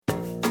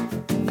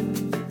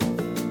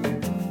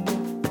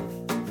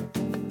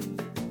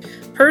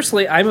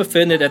Personally, I'm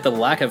offended at the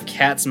lack of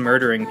cats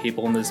murdering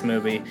people in this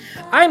movie.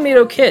 I'm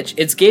Nato Kitsch,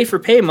 it's Gay for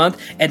Pay Month,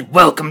 and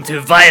welcome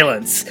to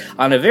violence!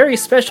 On a very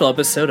special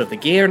episode of the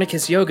Gay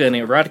Anarchist Yoga and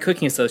Erotic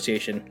Cooking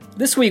Association.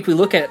 This week we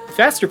look at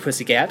Faster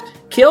Pussycat,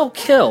 Kill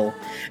Kill,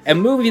 a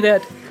movie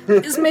that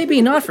is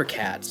maybe not for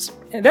cats.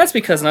 And that's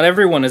because not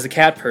everyone is a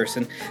cat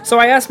person, so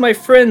I asked my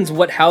friends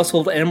what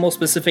household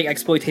animal-specific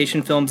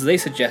exploitation films they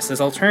suggest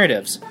as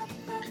alternatives.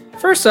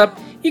 First up,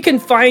 you can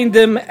find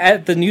them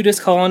at the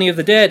nudist colony of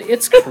the dead.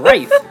 It's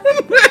Crave.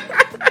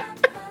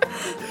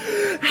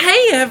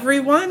 Hey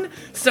everyone!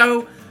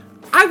 So,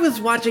 I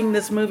was watching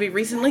this movie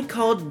recently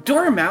called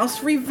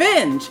Dormouse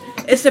Revenge.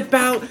 It's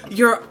about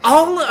your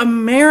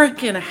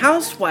all-American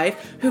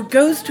housewife who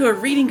goes to a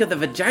reading of the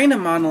vagina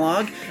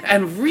monologue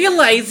and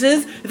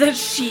realizes that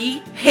she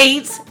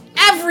hates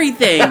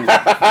everything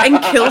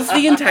and kills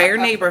the entire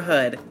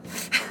neighborhood.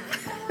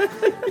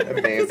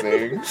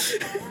 Amazing.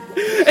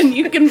 And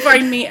you can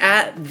find me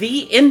at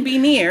the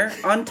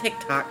NBNear on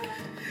TikTok.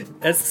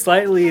 That's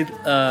slightly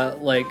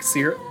like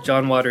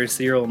John Waters'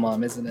 Serial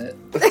Mom, isn't it?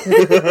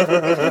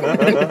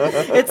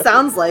 It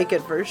sounds like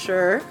it for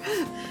sure.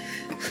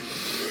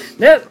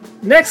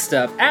 Next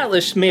up,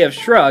 Atlas may have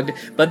shrugged,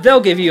 but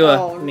they'll give you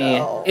a me.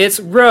 No. It's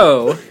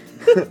Ro.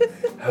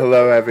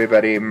 Hello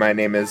everybody, my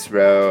name is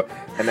Ro,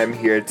 and I'm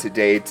here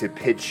today to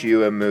pitch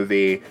you a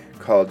movie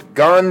called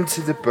Gone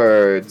to the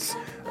Birds,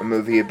 a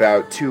movie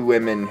about two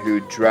women who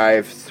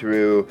drive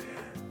through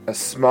a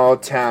small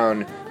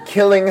town,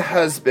 killing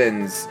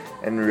husbands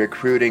and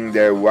recruiting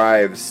their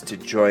wives to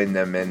join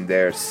them in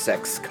their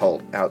sex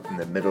cult out in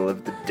the middle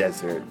of the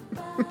desert.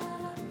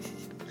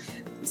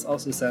 This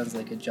also sounds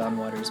like a John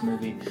Waters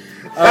movie.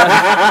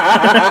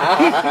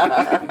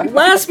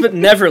 Last but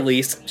never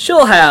least,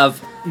 she'll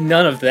have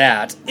none of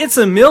that. It's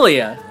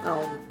Amelia.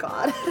 Oh,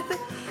 God.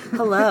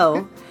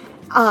 Hello.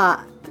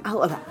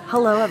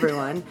 Hello,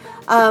 everyone.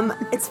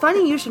 It's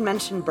funny you should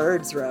mention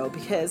Birds, Ro,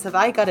 because have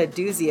I got a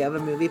doozy of a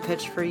movie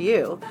pitch for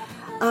you.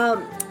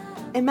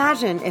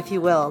 Imagine, if you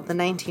will, the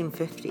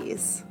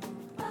 1950s.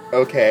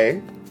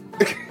 Okay.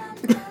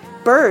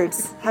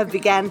 Birds have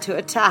begun to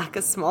attack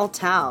a small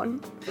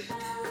town.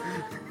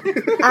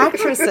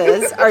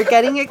 Actresses are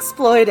getting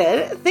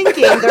exploited,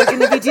 thinking they're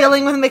going to be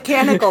dealing with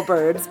mechanical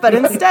birds, but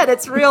instead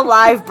it's real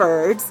live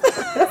birds.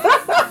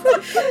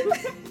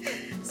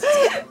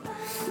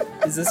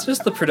 Is this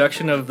just the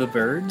production of The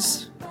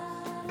Birds?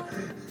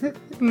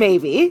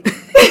 Maybe.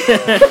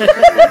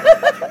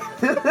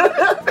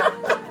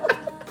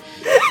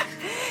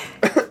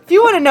 If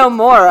you want to know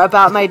more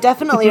about my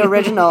definitely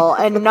original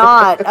and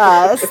not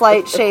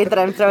slight shade that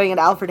I'm throwing at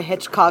Alfred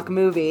Hitchcock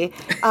movie,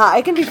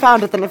 I can be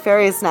found at the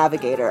Nefarious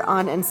Navigator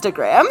on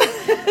Instagram.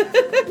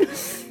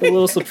 A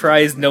little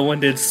surprised no one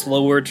did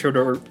Slower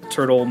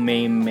Turtle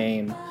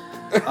Maim.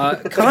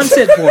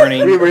 Content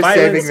warning. We were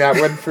violence, saving that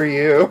one for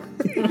you.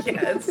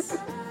 Yes.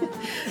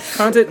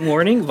 Content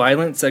warning,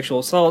 violent sexual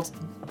assault,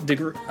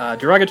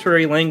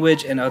 derogatory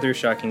language, and other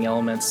shocking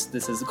elements.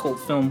 This is a cult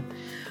film.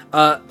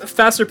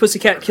 Faster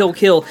Pussycat Kill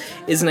Kill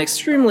is an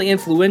extremely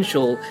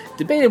influential,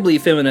 debatably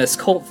feminist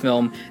cult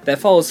film that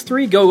follows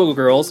three go-go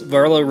girls,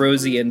 Varla,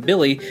 Rosie, and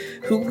Billy,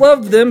 who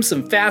love them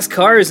some fast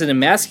cars and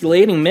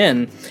emasculating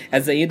men,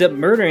 as they end up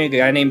murdering a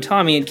guy named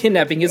Tommy and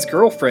kidnapping his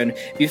girlfriend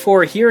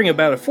before hearing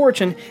about a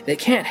fortune they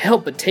can't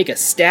help but take a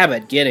stab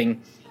at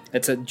getting.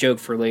 That's a joke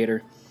for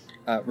later.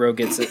 Ro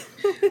gets it.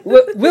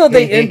 Will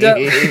they end up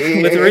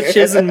with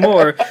riches and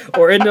more,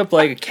 or end up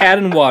like a cat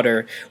in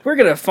water? We're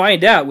gonna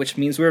find out, which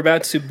means we're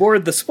about to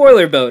board the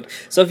spoiler boat.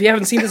 So if you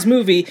haven't seen this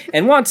movie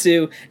and want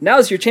to,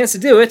 now's your chance to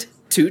do it.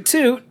 Toot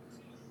toot.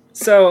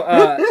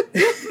 So,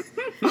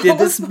 did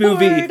this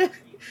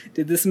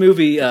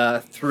movie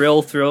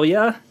thrill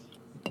ya?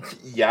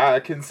 Yeah,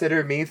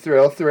 consider me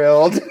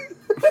thrilled.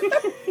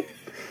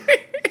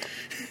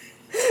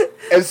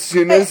 As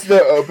soon as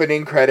the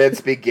opening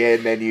credits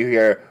begin and you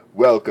hear,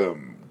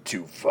 "Welcome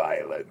to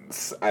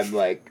violence," I'm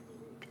like,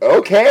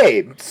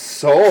 okay,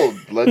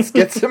 sold. Let's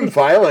get some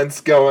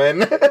violence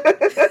going.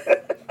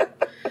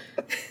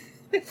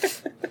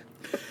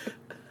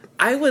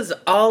 I was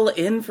all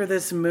in for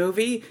this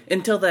movie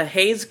until the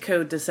Hays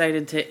Code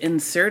decided to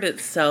insert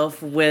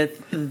itself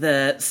with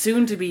the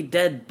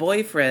soon-to-be-dead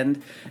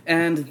boyfriend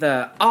and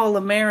the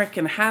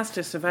all-American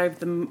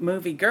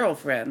has-to-survive-the-movie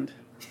girlfriend.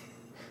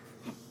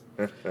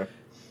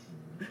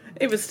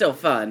 It was still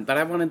fun, but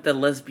I wanted the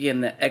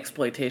lesbian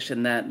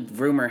exploitation that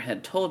rumor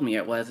had told me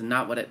it was, and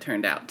not what it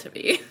turned out to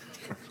be.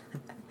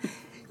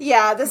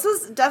 Yeah, this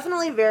was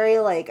definitely very,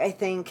 I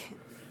think,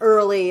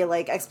 early,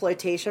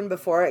 exploitation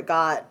before it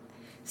got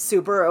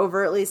super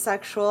overtly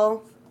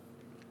sexual.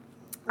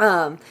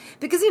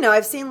 Because,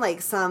 I've seen,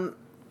 some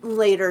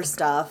later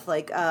stuff,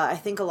 I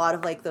think a lot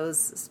of,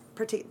 those...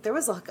 there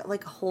was, a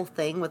whole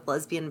thing with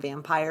lesbian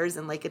vampires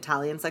and,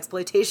 Italian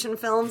sexploitation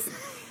films.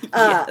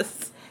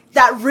 Yes.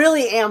 That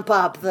really amp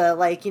up the,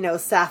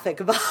 sapphic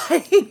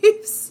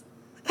vibes.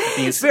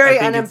 Very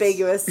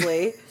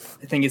unambiguously.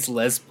 I think it's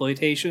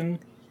lesploitation.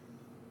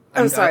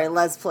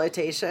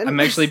 lesploitation. I'm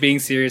actually being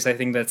serious. I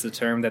think that's the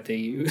term that they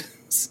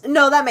use.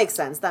 No, that makes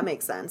sense.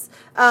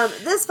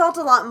 This felt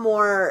a lot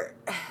more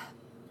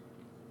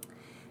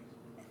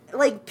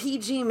like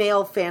PG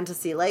male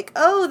fantasy. Like,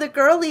 oh, the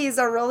girlies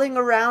are rolling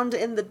around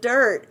in the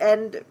dirt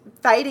and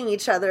fighting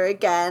each other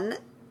again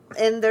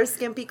in their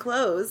skimpy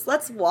clothes.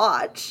 Let's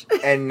watch.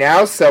 And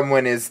now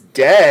someone is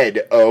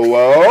dead.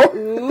 Oh,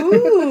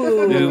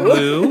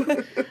 Ooh.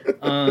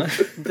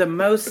 The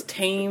most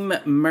tame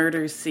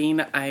murder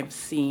scene I've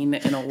seen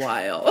in a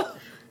while.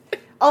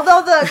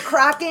 Although the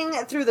cracking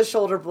through the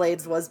shoulder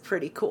blades was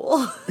pretty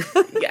cool.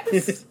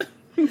 Yes.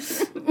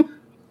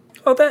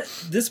 Well,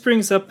 this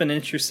brings up an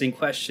interesting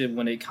question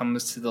when it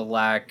comes to the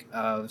lack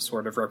of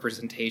sort of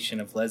representation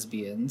of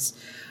lesbians.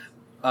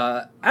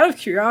 Out of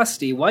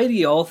curiosity, why do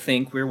you all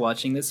think we're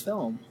watching this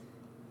film?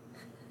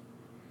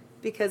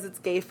 Because it's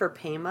Gay for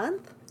Pay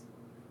Month?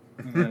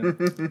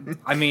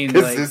 I mean,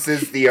 because this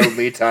is the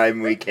only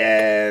time we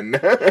can.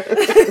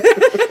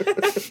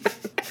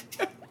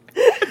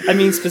 I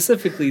mean,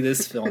 specifically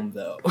this film,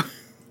 though.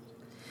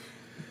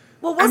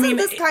 Well, wasn't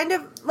this kind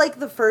of like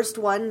the first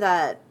one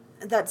that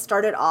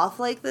started off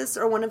like this,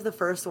 or one of the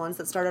first ones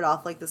that started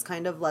off like this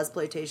kind of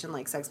lesploitation,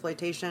 like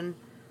sexploitation?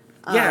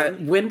 Yeah,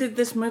 when did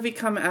this movie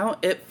come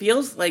out? It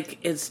feels like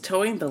it's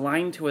towing the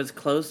line to as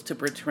close to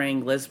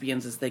portraying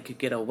lesbians as they could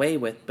get away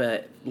with,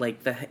 but like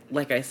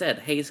I said,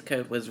 Hays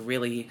Code was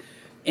really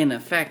in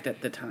effect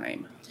at the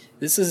time.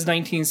 This is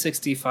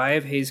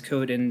 1965. Hays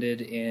Code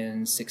ended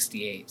in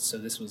 68, so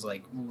this was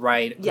like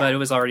but it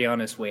was already on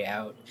its way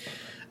out.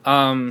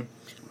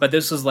 But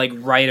this was like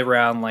right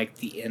around like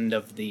the end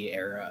of the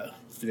era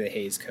for the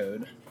Hays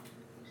Code,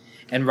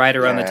 and right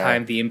around the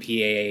time the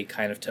MPAA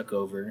kind of took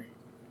over.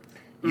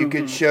 You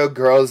could show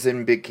girls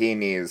in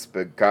bikinis,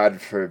 but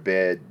God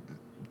forbid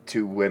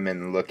two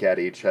women look at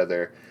each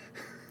other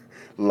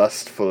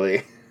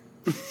lustfully.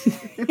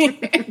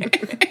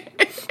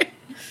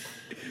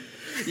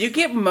 You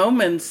get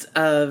moments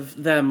of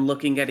them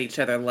looking at each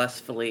other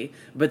lustfully,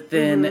 but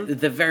then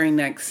the very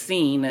next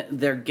scene,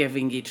 they're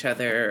giving each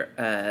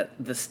other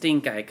the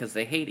stink eye because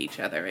they hate each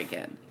other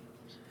again.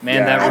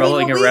 Man, that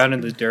rolling around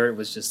in the dirt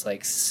was just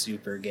like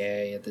super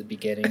gay at the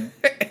beginning.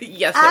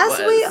 Yes, as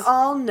it was. we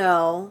all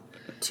know,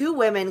 two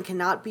women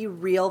cannot be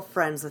real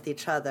friends with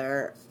each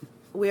other.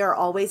 We are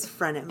always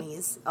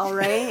frenemies, all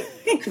right?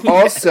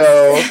 Also,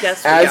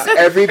 Yes, we as are.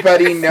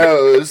 everybody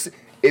knows,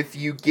 if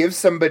you give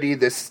somebody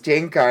the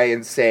stink eye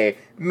and say,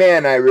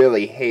 man, I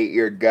really hate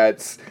your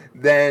guts,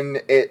 then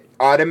it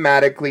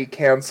automatically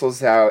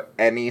cancels out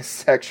any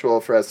sexual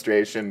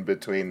frustration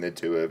between the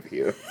two of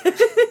you.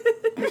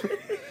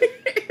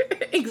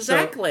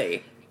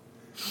 Exactly.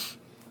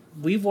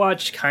 We've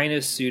watched kind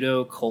of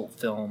pseudo cult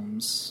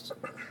films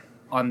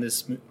on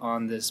this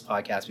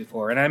podcast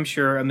before, and I'm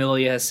sure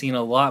Amelia has seen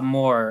a lot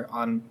more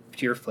on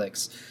Pure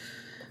Flix.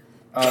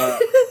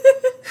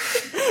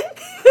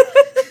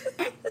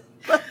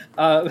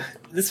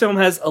 This film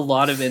has a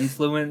lot of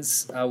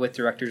influence with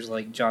directors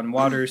like John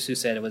Waters, who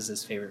said it was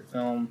his favorite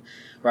film.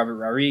 Robert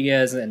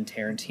Rodriguez and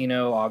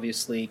Tarantino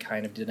obviously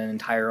kind of did an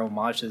entire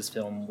homage to this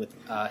film with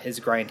his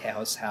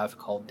Grindhouse half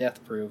called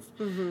Death Proof,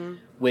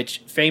 which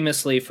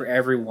famously for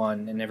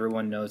everyone, and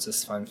everyone knows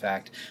this fun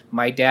fact,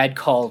 my dad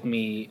called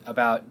me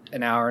about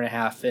an hour and a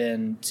half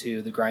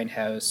into the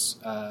Grindhouse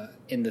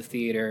in the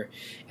theater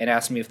and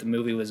asked me if the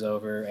movie was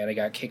over, and I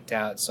got kicked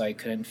out, so I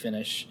couldn't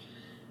finish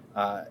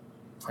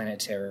Planet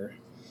Terror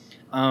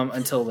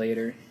until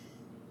later.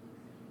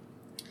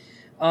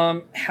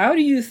 How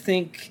do you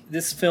think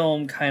this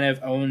film kind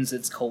of owns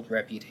its cult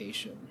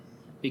reputation?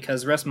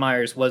 Because Russ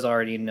Myers was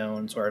already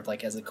known sort of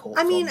like as a cult.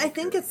 I mean, I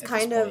think it's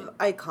kind of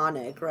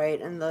iconic,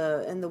 right? In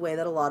the way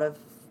that a lot of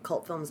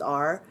cult films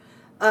are.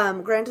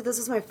 Granted, this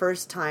is my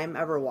first time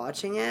ever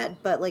watching it,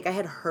 but like I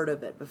had heard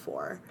of it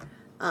before.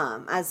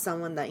 As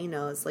someone that,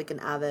 is like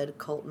an avid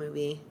cult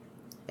movie,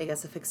 I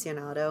guess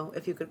aficionado,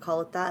 if you could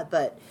call it that,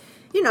 but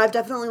I've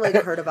definitely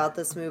heard about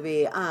this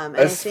movie. And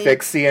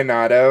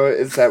Asphyxianato?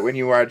 Is that when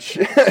you watch?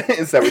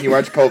 Is that when you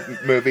watch cult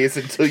movies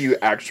until you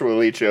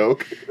actually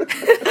choke?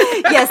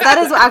 Yes, that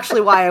is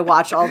actually why I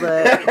watch all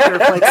the Pure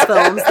Flix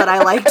films that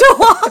I like to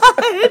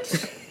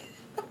watch.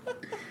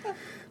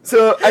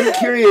 So I'm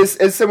curious,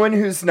 as someone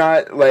who's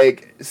not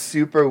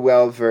super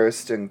well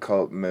versed in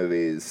cult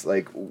movies,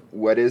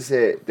 what is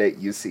it that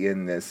you see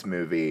in this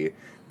movie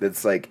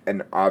that's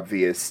an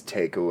obvious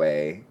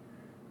takeaway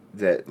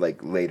that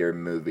later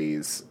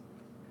movies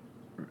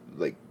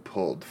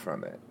pulled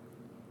from it?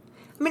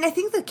 I mean, I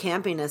think the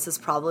campiness is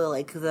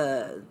probably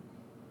the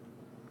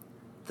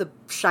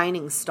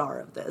shining star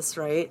of this,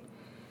 right?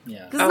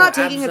 Yeah. Because not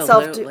taking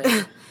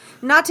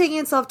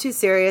itself too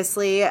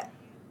seriously.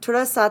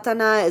 Tura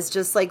Satana is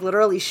just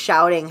literally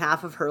shouting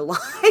half of her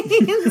lines.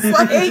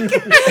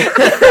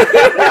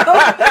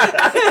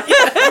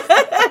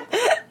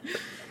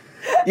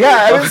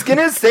 Yeah, I was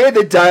gonna say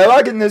the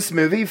dialogue in this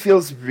movie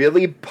feels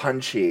really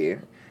punchy.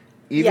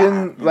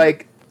 Even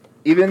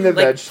even the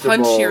like vegetable,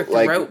 punch your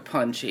like throat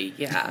punchy.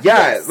 Yeah.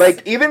 yeah, Yes.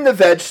 like even the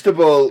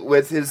vegetable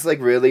with his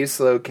like really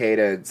slow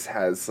cadence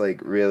has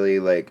like really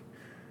like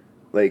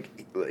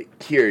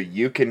here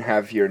you can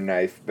have your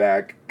knife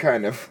back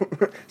kind of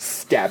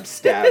stab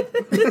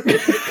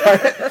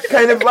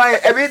kind of line.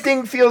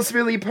 Everything feels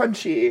really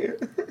punchy.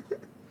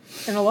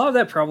 And a lot of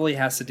that probably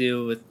has to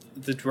do with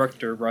the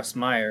director, Russ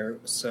Meyer.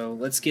 So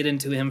let's get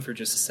into him for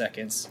just a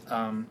second.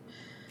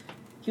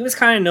 He was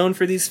kind of known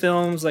for these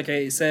films, like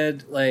I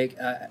said,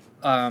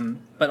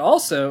 but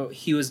also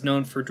he was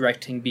known for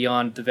directing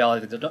Beyond the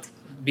Valley of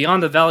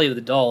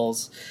the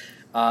Dolls,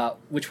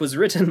 which was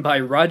written by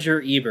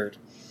Roger Ebert.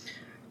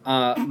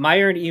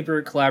 Meyer and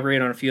Ebert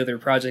collaborated on a few other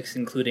projects,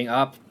 including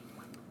Up,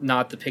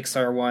 not the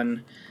Pixar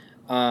one.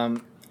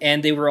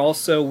 And they were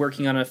also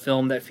working on a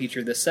film that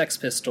featured the Sex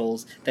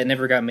Pistols that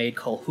never got made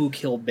called Who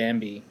Killed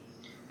Bambi?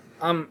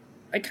 I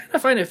kind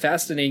of find it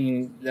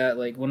fascinating that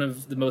like one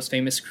of the most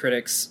famous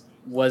critics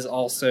was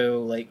also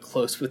like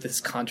close with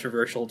this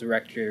controversial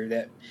director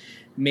that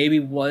maybe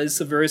was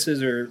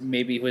subversive or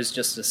maybe was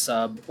just a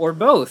sub or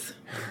both.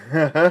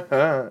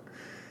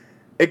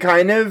 It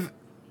kind of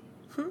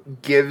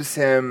gives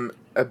him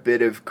a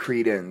bit of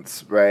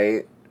credence,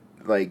 right?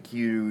 Like,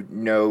 you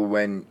know,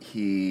 when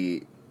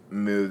he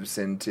moves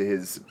into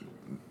his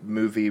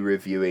movie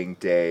reviewing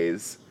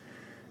days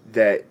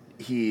that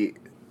he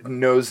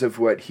knows of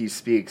what he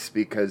speaks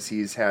because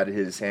he's had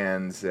his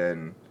hands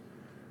in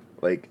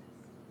like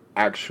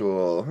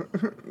actual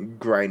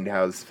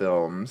grindhouse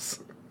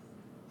films.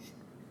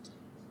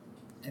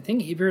 I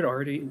think Ebert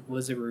already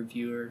was a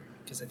reviewer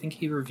because I think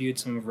he reviewed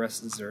some of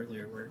Russ's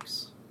earlier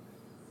works.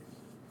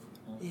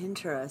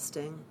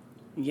 Interesting.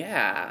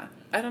 Yeah.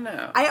 I don't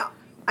know.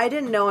 I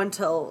didn't know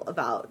until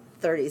about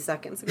 30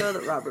 seconds ago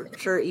that Robert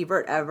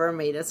Ebert ever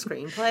made a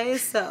screenplay,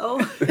 so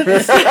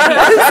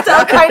I'm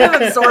still kind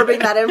of absorbing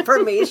that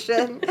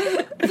information.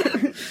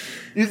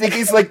 You think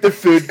he's like the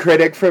food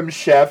critic from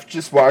Chef,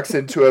 just walks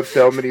into a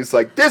film and he's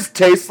like, this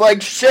tastes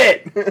like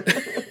shit!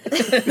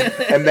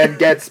 And then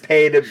gets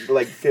paid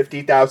like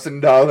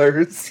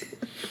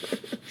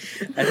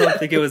 $50,000. I don't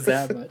think it was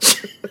that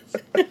much.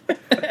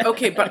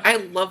 Okay, but I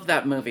love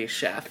that movie,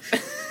 Chef.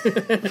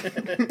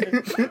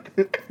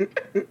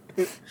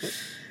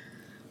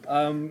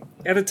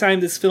 At the time,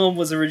 this film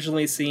was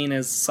originally seen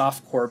as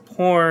softcore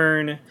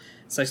porn,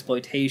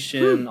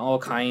 sexploitation, all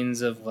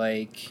kinds of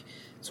like,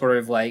 sort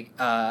of like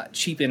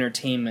cheap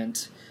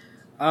entertainment.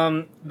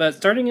 But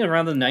starting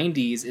around the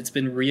 90s, it's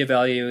been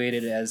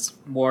reevaluated as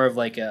more of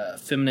like a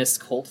feminist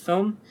cult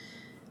film.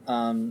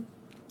 And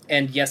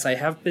yes, I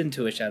have been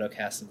to a shadow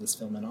cast of this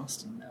film in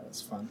Austin. That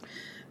was fun.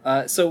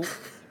 So,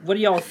 what do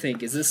y'all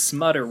think? Is this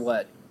smut or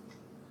what?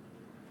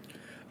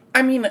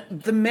 I mean,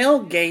 the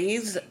male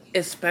gaze,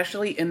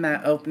 especially in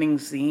that opening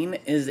scene,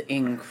 is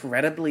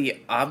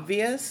incredibly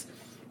obvious.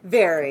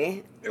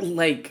 Very.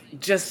 Like,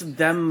 just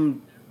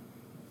them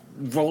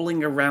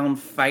rolling around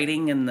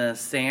fighting in the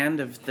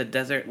sand of the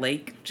desert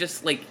lake.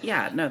 Just like,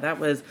 yeah, no, that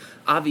was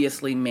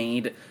obviously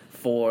made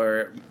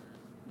for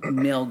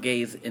male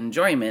gaze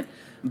enjoyment.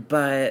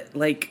 But,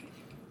 like,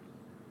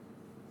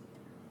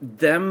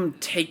 them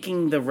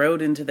taking the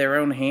road into their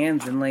own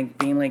hands and, like,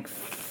 being like,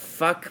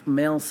 fuck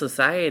male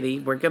society,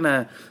 we're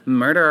gonna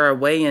murder our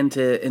way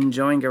into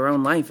enjoying our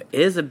own life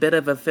is a bit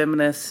of a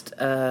feminist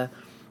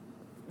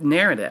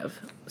narrative.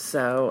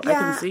 So I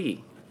can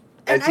see.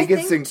 And I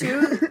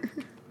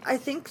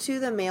think too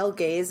the male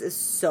gaze is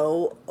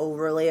so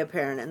overly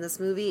apparent in this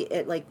movie,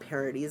 it like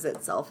parodies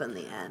itself in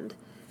the end.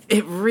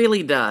 It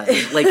really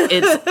does. Like,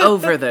 it's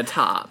over the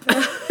top.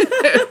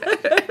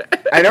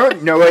 I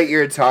don't know what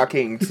you're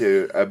talking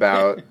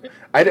about.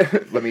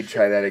 Let me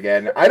try that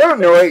again. I don't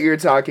know what you're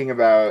talking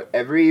about.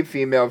 Every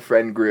female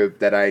friend group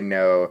that I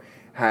know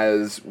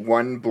has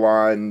one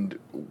blonde,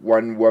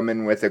 one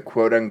woman with a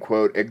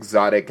quote-unquote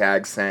exotic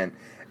accent,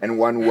 and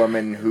one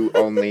woman who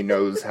only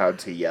knows how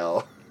to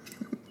yell.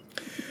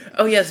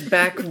 Oh, yes,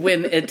 back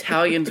when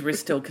Italians were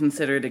still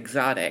considered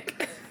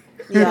exotic.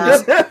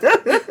 Yeah.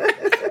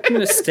 I'm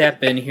going to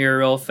step in here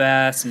real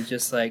fast and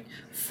just, like,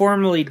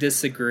 formally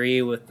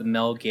disagree with the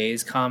male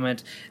gaze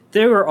comment.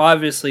 There were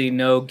obviously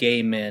no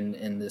gay men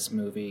in this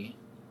movie.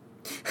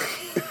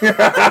 Male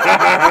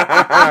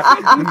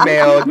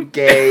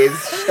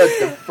gaze. Shut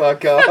the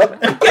fuck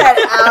up. Get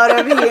out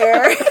of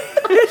here.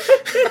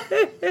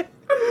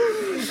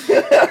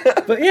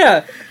 But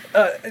yeah,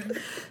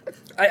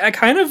 I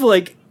kind of,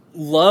 like,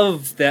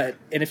 love that,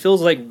 and it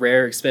feels, like,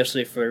 rare,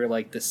 especially for,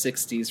 like, the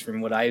 60s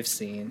from what I've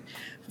seen,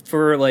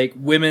 for, like,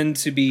 women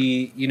to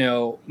be, you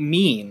know,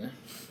 mean,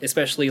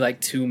 especially,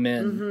 like, to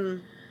men. Mm-hmm.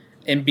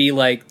 And be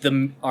like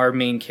our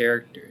main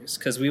characters,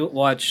 because we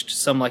watched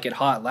Some Like It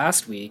Hot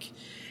last week.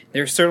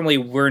 There certainly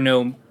were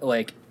no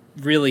like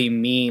really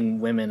mean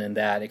women in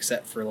that,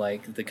 except for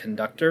like the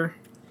conductor.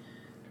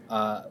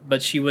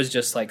 But she was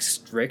just like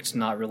strict,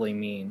 not really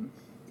mean.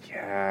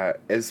 Yeah,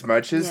 as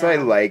much as I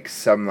like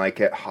Some Like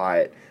It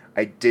Hot,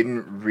 I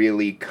didn't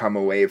really come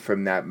away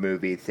from that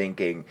movie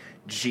thinking,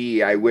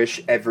 gee, I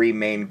wish every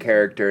main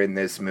character in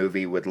this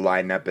movie would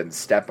line up and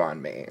step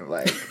on me.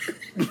 Like,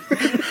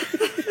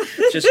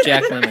 just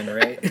Jack Lemmon,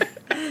 right?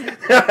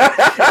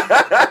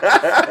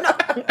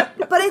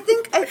 But I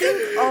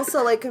think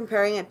also, like,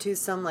 comparing it to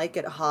Some Like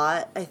It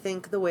Hot, I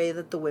think the way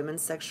that the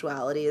women's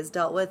sexuality is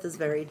dealt with is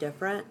very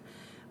different.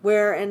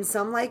 Where in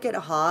Some Like It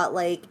Hot,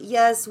 like,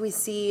 yes, we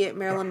see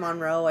Marilyn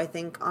Monroe, I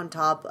think, on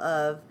top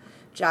of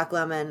Jack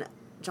Lemmon.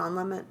 John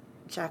Lemmon?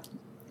 Jack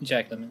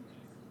Lemmon.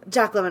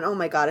 Jack Lemmon. Oh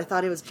my god, I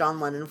thought he was John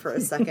Lennon for a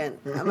second.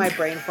 My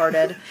brain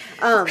farted.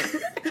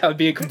 That would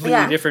be a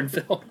completely different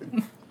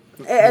film.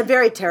 A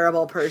very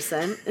terrible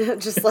person.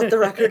 Just let the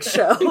record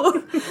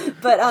show.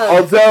 But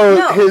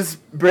although his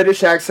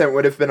British accent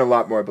would have been a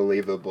lot more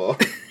believable.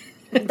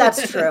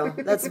 That's true.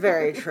 That's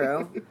very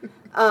true.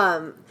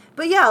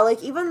 But yeah,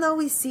 like, even though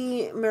we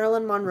see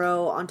Marilyn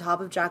Monroe on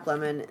top of Jack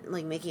Lemmon,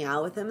 like, making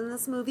out with him in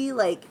this movie,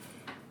 like,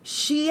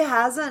 she's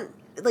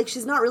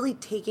not really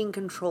taking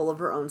control of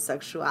her own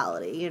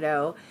sexuality, you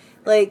know?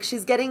 Like,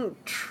 she's getting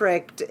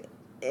tricked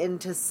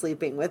into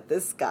sleeping with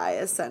this guy,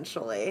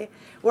 essentially.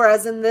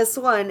 Whereas in this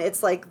one,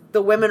 it's like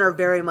the women are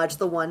very much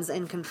the ones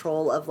in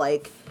control of,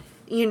 like,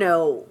 you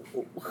know,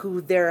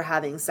 who they're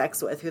having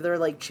sex with, who they're,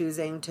 like,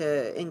 choosing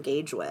to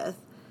engage with.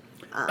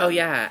 Oh,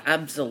 yeah,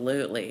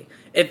 absolutely.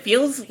 It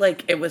feels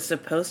like it was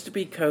supposed to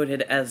be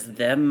coded as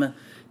them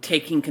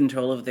taking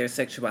control of their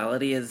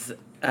sexuality as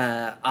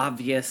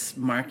obvious,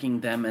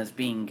 marking them as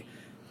being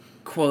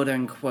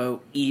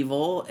quote-unquote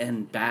evil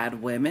and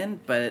bad women,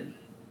 but,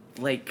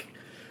 like,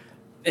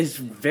 it's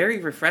very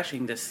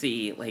refreshing to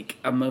see, like,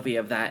 a movie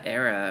of that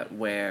era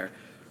where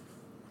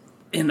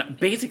in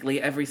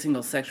basically every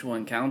single sexual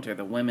encounter,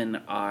 the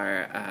women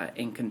are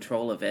in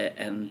control of it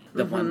and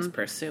the ones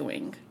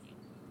pursuing.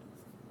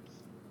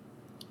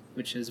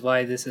 Which is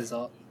why this is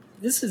a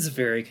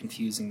very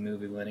confusing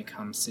movie when it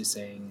comes to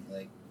saying,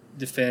 like,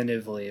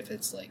 definitively if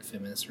it's, like,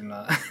 feminist or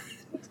not.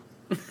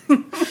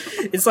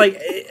 It's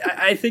like,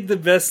 I think the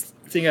best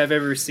thing I've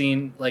ever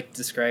seen, like,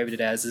 described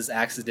it as is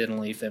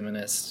accidentally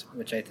feminist,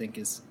 which I think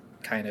is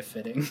kind of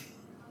fitting.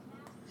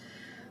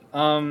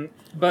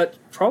 But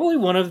probably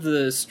one of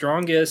the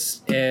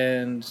strongest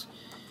and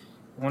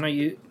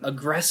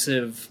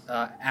aggressive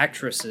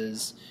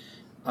actresses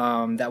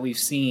that we've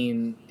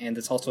seen, and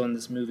that's also in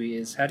this movie,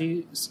 is, how do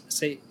you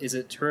say, is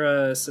it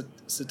Tura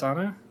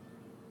Satana?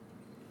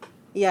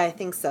 Yeah, I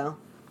think so.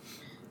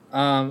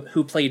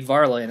 Who played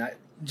Varla, and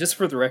just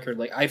for the record,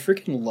 like, I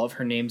freaking love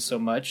her name so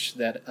much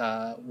that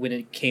when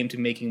it came to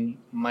making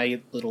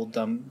my little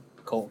dumb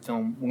cult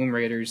film, Womb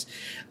Raiders,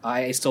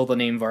 I stole the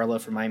name Varla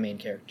for my main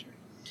character.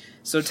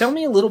 So tell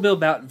me a little bit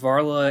about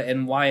Varla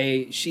and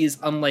why she is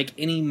unlike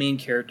any main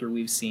character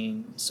we've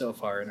seen so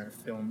far in our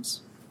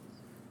films.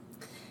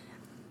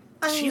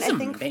 She's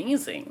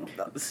amazing.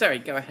 Sorry,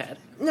 go ahead.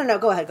 No,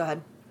 go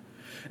ahead.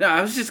 No,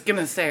 I was just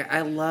gonna say,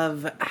 I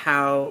love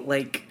how,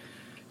 like,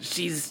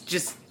 she's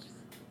just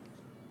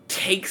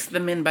takes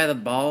them in by the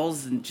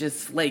balls and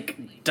just,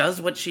 like,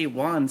 does what she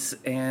wants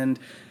and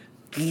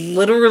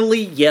literally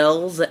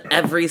yells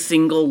every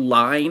single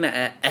line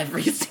at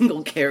every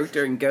single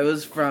character and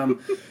goes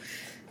from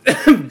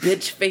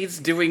bitch face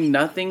doing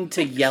nothing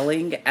to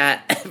yelling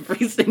at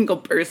every single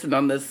person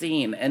on the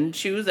scene and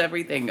chews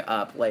everything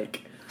up.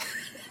 Like,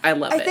 I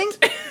love it.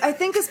 I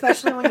think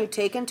especially when you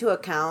take into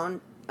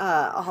account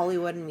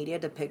Hollywood and media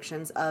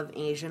depictions of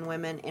Asian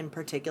women in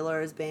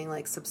particular as being,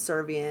 like,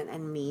 subservient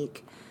and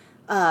meek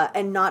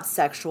and not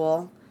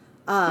sexual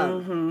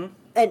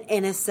and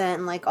innocent,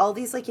 and, like, all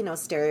these, like, you know,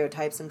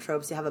 stereotypes and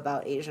tropes you have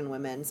about Asian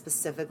women,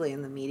 specifically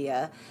in the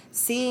media.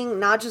 Seeing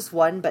not just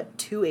one but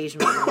two Asian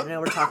women, I know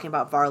we're talking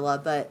about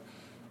Varla, but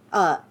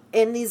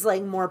in these,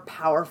 like, more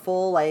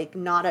powerful, like,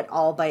 not at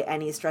all by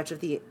any stretch of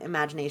the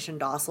imagination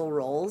docile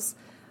roles,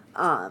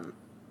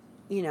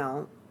 you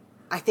know,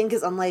 I think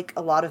is unlike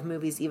a lot of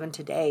movies even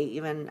today,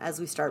 even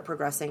as we start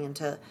progressing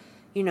into,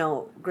 you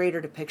know,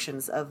 greater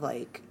depictions of,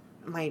 like,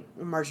 my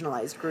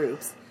marginalized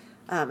groups,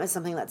 is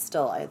something that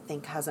still, I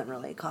think, hasn't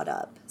really caught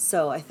up.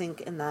 So I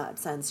think in that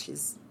sense,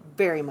 she's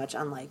very much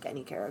unlike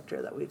any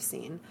character that we've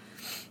seen.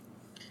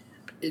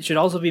 It should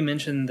also be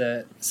mentioned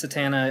that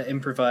Satana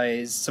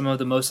improvised some of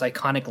the most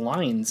iconic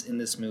lines in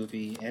this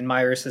movie, and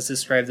Myers has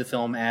described the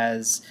film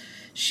as,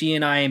 "She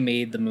and I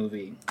made the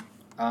movie."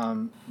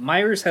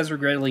 Myers had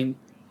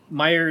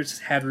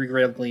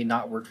regrettably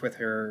not worked with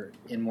her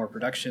in more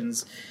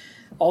productions.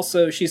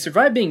 Also, she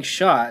survived being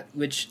shot,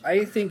 which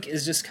I think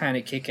is just kind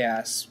of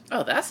kick-ass.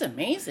 Oh, that's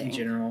amazing. In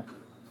general.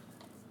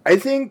 I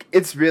think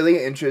it's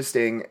really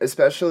interesting,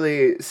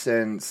 especially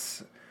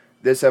since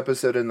this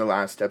episode and the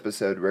last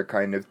episode were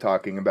kind of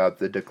talking about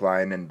the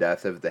decline and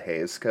death of the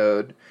Hays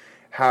Code.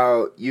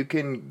 How you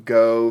can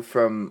go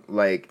from,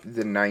 like,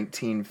 the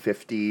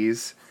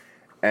 1950s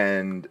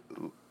and,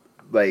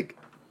 like,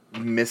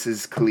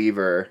 Mrs.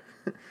 Cleaver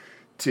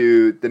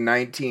to the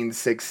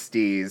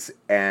 1960s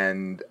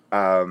and,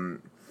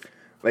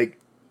 like,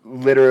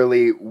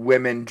 literally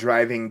women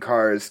driving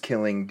cars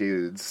killing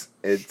dudes.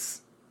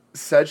 It's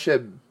such a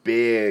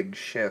big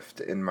shift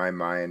in my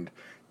mind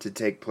to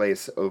take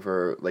place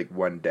over like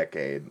 1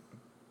 decade.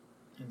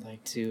 I'd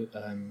like to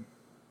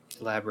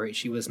elaborate.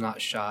 She was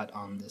not shot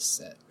on this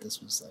set.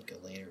 This was like a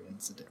later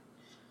incident.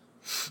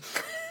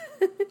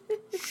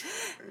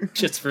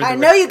 Just for I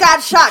know you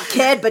got shot,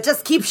 kid, but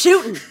just keep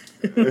shooting.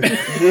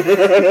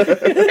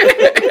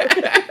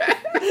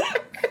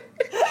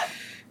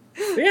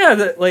 Yeah,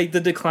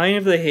 the decline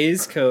of the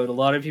Hays Code, a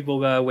lot of people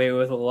got away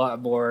with a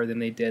lot more than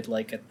they did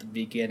like at the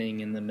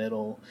beginning and the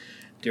middle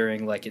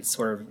during like its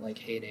sort of like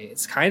heyday.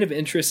 It's kind of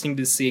interesting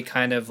to see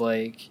kind of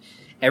like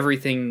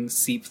everything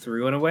seep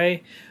through in a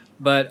way,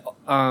 but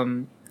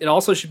it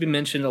also should be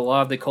mentioned a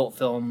lot of the cult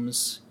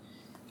films,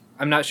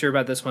 I'm not sure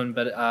about this one,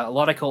 but a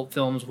lot of cult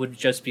films would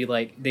just be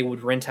like, they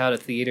would rent out a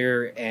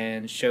theater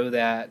and show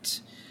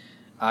that.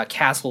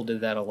 Castle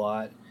did that a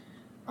lot.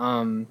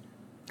 And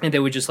they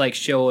would just like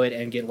show it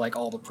and get like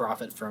all the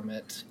profit from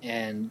it,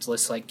 and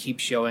just like keep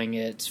showing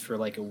it for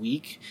like a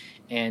week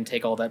and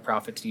take all that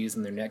profit to use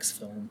in their next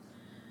film.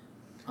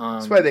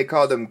 That's why they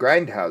called them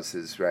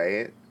grindhouses,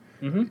 right?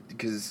 Mm-hmm.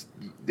 Because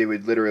they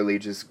would literally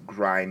just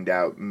grind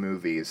out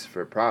movies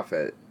for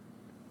profit.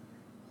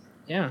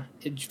 Yeah,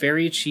 it's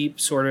very cheap,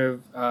 sort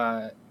of,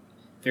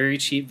 very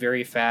cheap,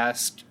 very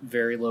fast,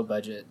 very low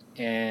budget,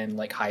 and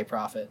like high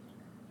profit.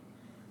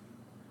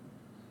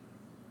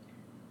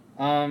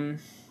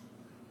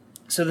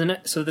 So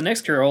the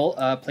next girl,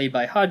 played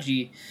by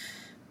Haji,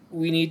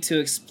 we need to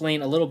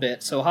explain a little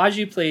bit. So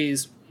Haji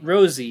plays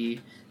Rosie,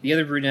 the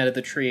other brunette of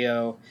the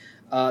trio,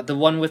 the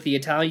one with the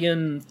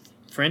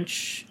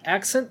Italian-French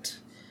accent.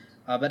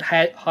 But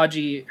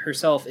Haji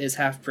herself is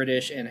half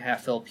British and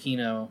half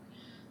Filipino.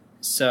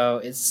 So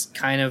it's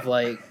kind of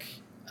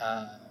like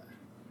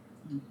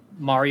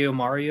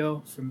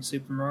Mario from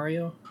Super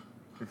Mario.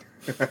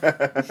 In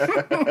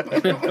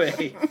a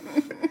way.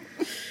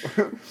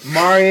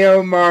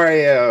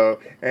 Mario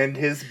and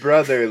his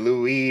brother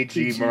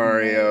Luigi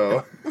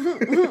Mario.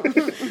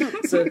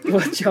 So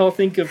what y'all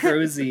think of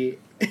Rosie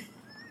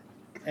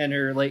and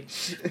her like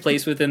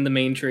place within the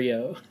main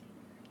trio?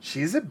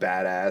 She's a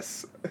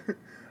badass.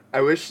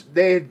 I wish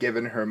they had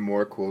given her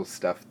more cool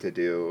stuff to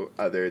do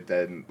other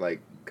than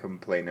like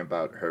complain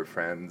about her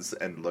friends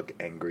and look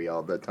angry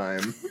all the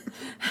time.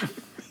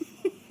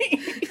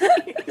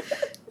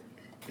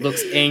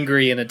 Looks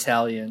angry in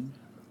Italian.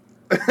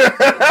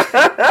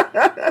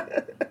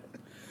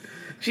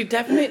 She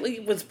definitely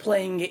was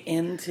playing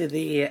into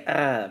the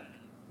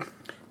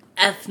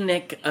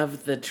ethnic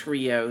of the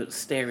trio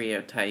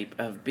stereotype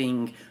of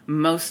being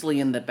mostly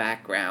in the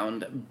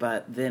background,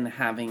 but then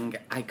having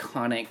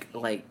iconic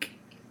like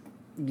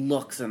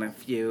looks and a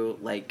few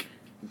like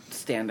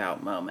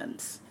standout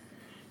moments.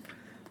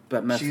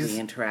 But most of the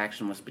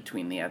interaction was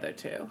between the other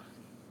two.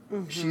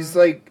 Mm-hmm. She's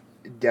like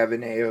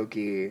Devin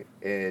Aoki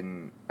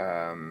in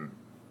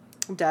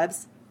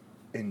Debs?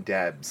 In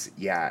Debs,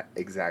 yeah,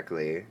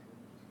 exactly.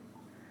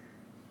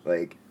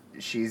 Like,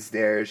 she's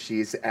there,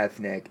 she's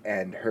ethnic,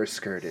 and her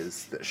skirt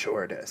is the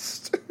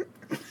shortest.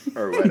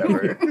 Or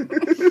whatever.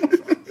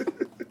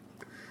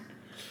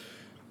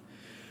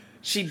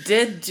 She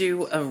did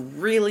do a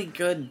really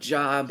good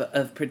job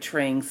of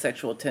portraying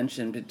sexual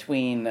tension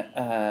between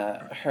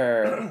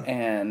her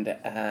and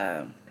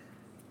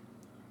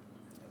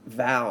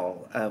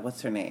Val.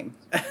 What's her name?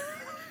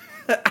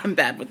 I'm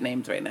bad with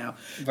names right now.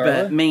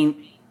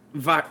 Varla?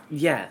 But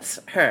yes,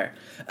 her.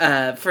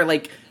 For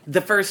like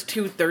the first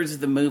 2/3 of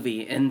the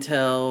movie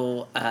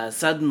until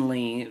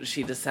suddenly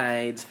she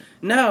decides,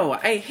 no,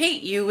 I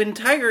hate you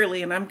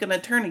entirely and I'm going to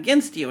turn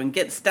against you and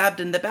get stabbed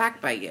in the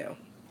back by you.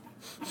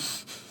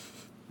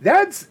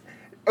 That's...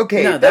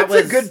 Okay, No, that's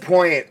that a good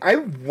point. I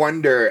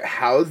wonder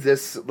how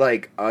this,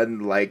 like,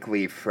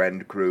 unlikely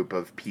friend group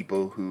of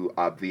people who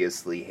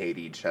obviously hate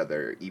each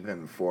other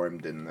even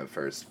formed in the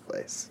first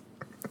place.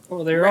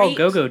 Well, they're all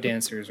go-go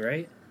dancers,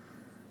 right?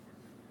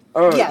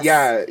 Oh, Yes.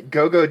 yeah,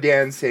 go-go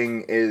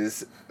dancing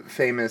is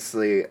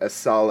famously a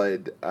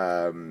solid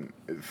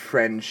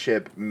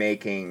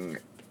friendship-making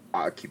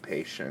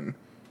occupation.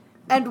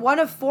 And one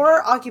of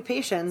 4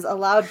 occupations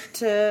allowed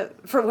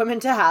for women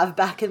to have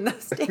back in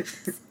those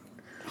days.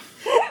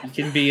 You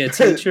can be a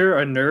teacher,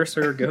 a nurse,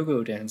 or a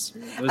go-go dancer.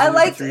 Those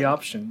are the 3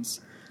 options.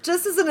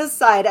 Just as an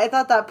aside, I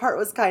thought that part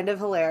was kind of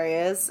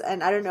hilarious,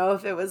 and I don't know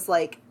if it was,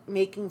 like,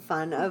 making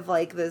fun of,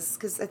 like, this,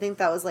 because I think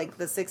that was, like,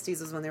 the 60s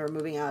was when they were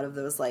moving out of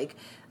those, like,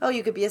 oh,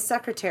 you could be a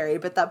secretary,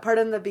 but that part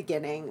in the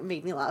beginning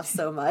made me laugh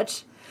so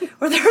much,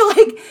 where they're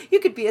like,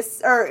 you could be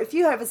or if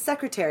you have a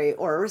secretary,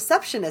 or a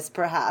receptionist,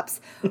 perhaps,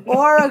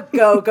 or a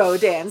go-go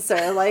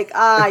dancer, like,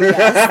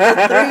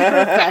 yes, the 3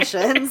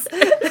 professions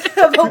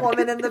of a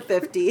woman in the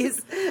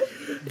 50s.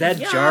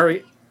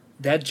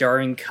 That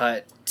jarring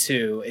cut,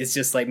 too, is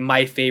just, like,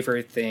 my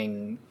favorite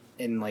thing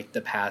in, like,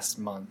 the past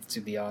month, to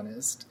be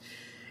honest.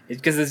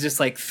 Because it just,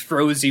 like,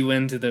 throws you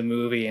into the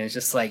movie, and it's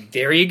just like,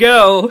 there you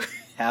go!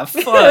 Have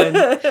fun!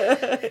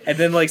 And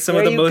then, like, some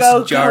of the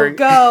most jarring...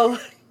 Go.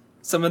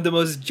 some of the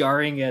most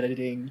jarring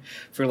editing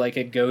for like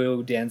a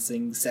go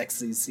dancing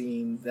sexy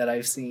scene that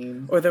I've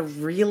seen. Or the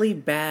really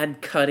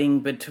bad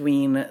cutting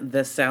between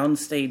the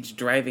soundstage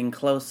driving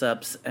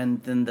close-ups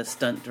and then the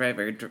stunt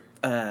driver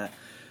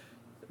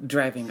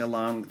driving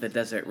along the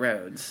desert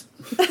roads.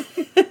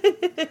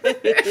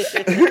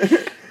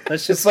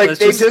 It's like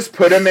they just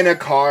put him in a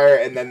car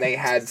and then they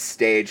had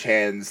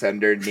stagehands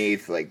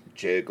underneath, like,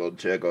 jiggle,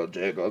 jiggle,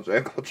 jiggle,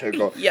 jiggle,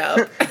 jiggle.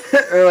 Yep.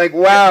 They're like,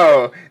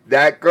 wow,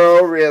 that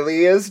girl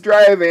really is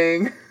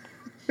driving.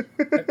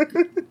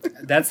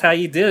 That's how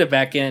you did it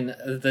back in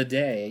the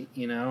day,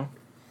 you know?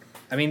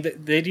 I mean,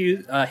 they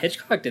do,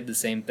 Hitchcock did the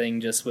same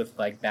thing just with,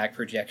 like, back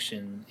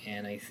projection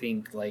and I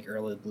think, like,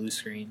 early blue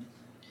screen.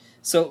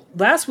 So,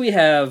 last we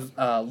have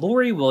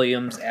Lori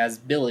Williams as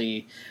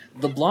Billy,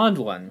 the blonde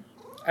one.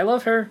 I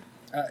love her.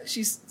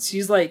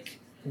 She's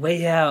like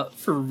way out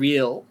for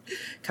real,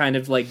 kind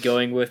of like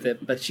going with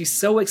it, but she's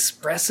so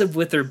expressive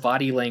with her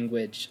body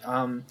language.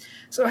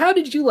 So how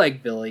did you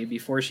like Billy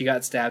before she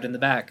got stabbed in the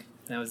back?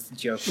 That was the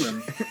joke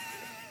from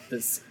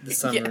the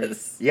summary.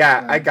 Yes.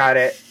 Yeah, I got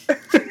it.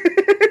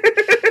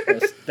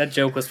 That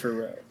joke was for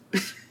Ro.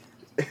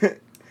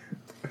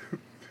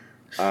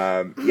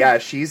 Yeah,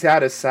 she's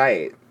out of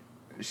sight.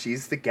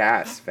 She's the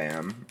gas,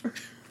 fam.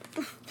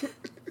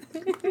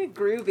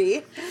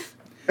 Groovy.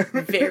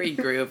 Very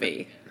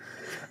groovy.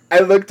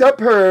 I looked up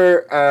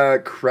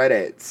her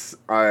credits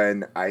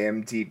on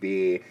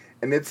IMDb,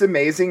 and it's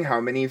amazing how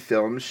many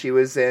films she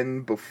was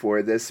in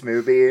before this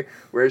movie,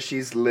 where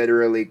she's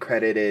literally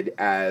credited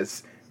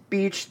as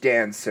beach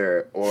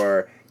dancer,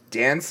 or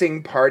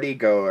dancing party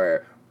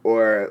goer,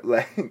 or,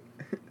 like,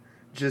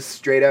 just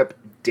straight up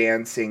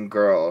dancing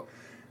girl.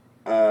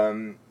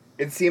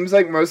 It seems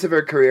like most of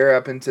her career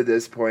up until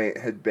this point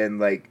had been,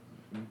 like,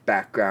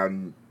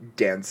 background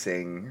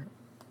dancing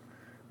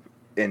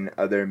in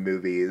other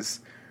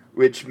movies,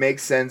 which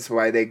makes sense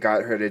why they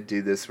got her to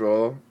do this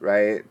role,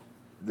 right?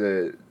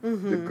 The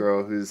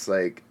girl who's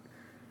like,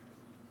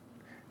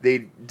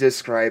 they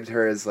described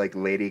her as like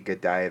Lady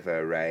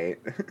Godiva, right?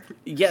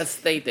 Yes,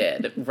 they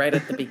did, right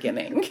at the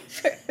beginning.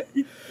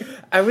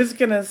 I was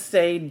gonna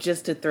say,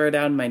 just to throw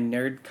down my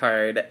nerd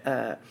card,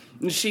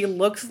 she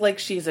looks like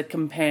she's a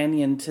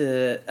companion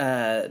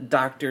to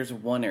Doctors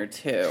 1 or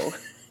 2.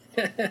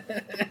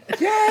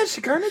 Yeah,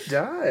 she kind of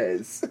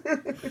does.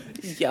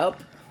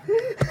 Yup.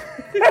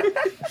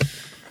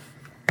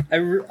 I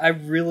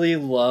really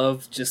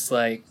love just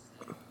like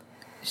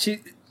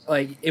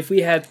if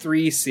we had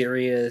 3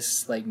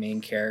 serious like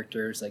main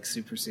characters, like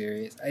super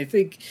serious, I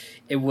think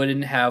it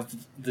wouldn't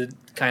have the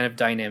kind of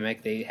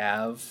dynamic they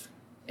have.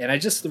 And I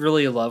just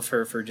really love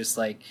her for just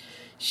like,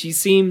 she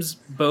seems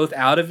both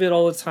out of it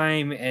all the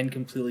time and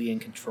completely in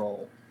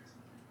control.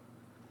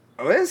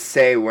 I want to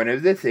say one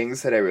of the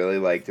things that I really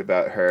liked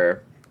about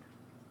her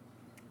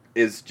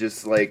is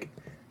just like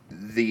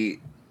the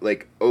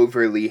like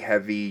overly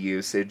heavy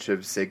usage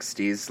of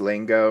 60s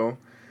lingo.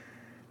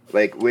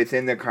 Like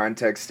within the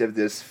context of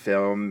this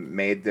film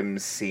made them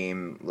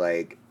seem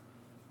like,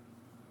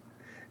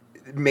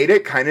 made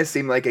it kind of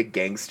seem like a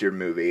gangster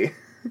movie.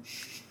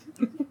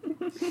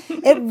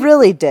 It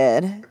really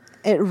did.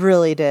 It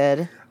really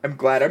did. I'm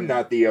glad I'm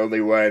not the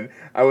only one.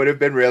 I would have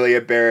been really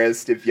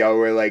embarrassed if y'all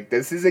were like,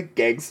 this is a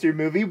gangster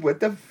movie? What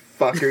the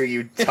fuck are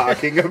you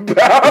talking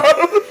about?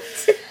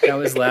 That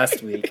was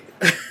last week.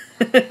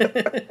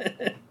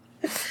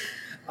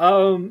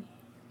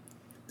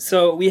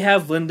 So we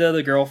have Linda,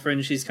 the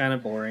girlfriend. She's kind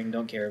of boring.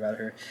 Don't care about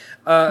her.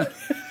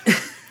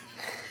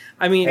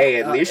 I mean...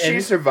 Hey, at least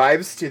she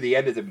survives to the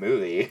end of the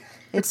movie.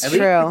 It's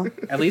true.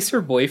 At least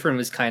her boyfriend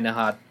was kind of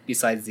hot,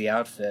 besides the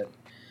outfit.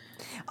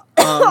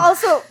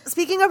 Also,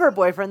 speaking of her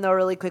boyfriend, though,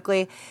 really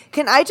quickly,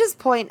 can I just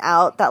point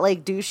out that,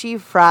 like, douchey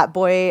frat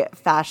boy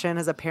fashion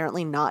has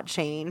apparently not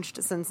changed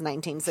since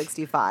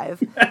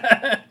 1965.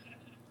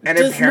 And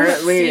Does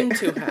apparently... not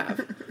seem to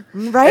have.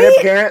 Right? And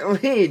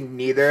apparently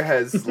neither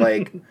has,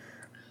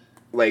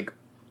 like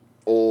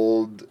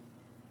old,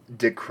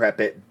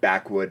 decrepit,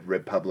 backwood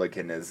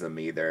republicanism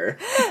either.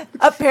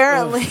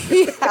 Apparently,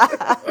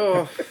 yeah.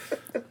 Oh.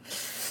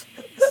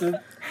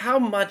 How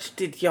much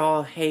did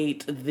y'all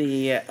hate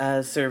the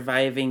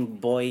surviving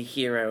boy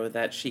hero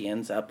that she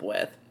ends up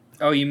with?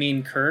 Oh, you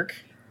mean Kirk?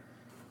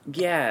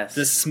 Yes.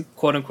 This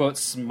quote-unquote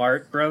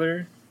smart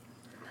brother?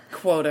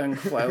 Quote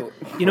unquote.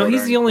 You know,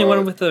 he's the only Quote,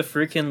 one with a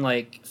freaking,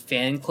 like,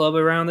 fan club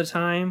around the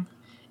time.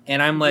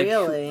 And I'm like,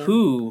 Really?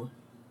 who?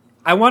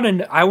 I want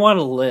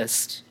a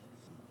list.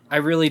 I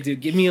really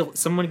do.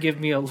 Someone give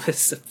me a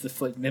list of the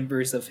like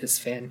members of his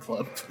fan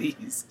club,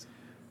 please.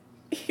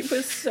 He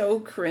was so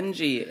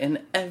cringy in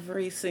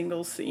every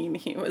single scene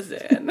he was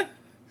in.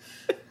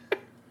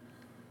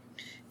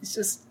 He's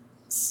just...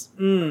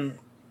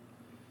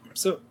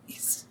 So,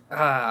 he's...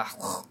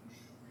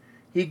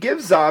 He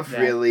gives off That-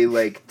 really,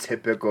 like,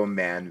 typical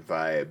man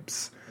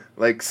vibes.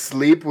 Like,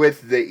 sleep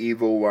with the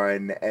evil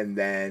one and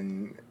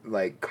then,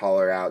 like, call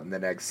her out in the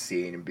next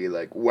scene and be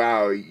like,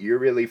 wow, you're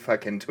really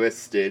fucking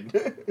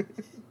twisted.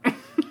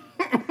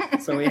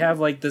 So we have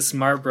like the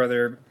smart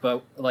brother,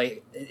 but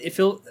like it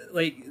feels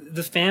like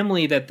the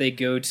family that they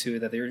go to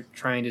that they're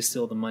trying to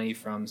steal the money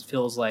from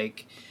feels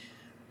like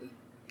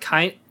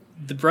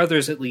the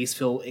brothers at least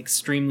feel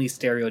extremely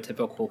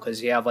stereotypical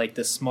because you have like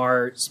the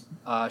smart,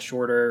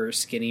 shorter or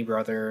skinny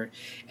brother,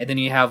 and then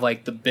you have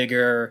like the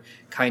bigger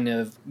kind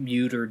of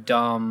mute or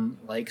dumb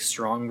like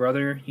strong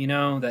brother, you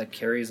know, that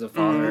carries the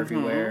father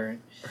everywhere.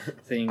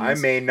 Things. I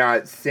may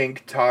not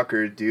think, talk,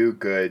 or do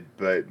good,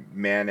 but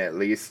man, at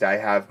least I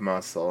have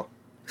muscle.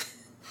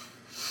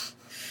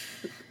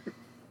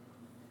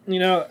 You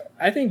know,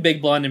 I think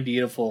Big Blonde and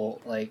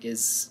Beautiful like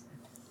he's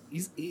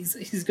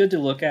good to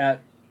look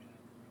at.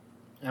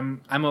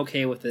 I'm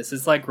okay with this.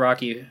 It's like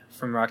Rocky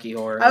from Rocky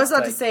Horror. I was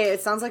about to say,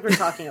 it sounds like we're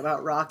talking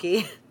about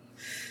Rocky.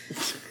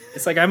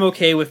 It's like, I'm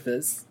okay with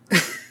this.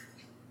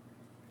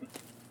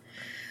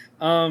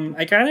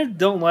 I kind of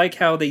don't like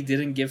how they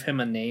didn't give him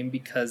a name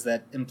because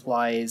that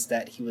implies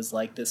that he was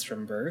like this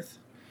from birth.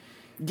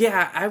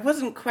 Yeah, I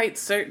wasn't quite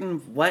certain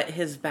what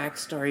his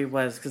backstory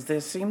was, because there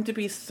seemed to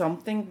be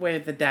something where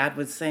the dad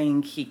was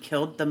saying he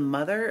killed the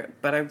mother,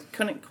 but I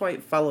couldn't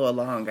quite follow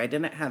along. I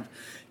didn't have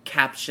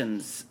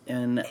captions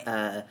in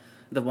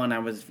the one I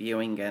was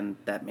viewing, and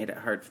that made it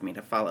hard for me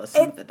to follow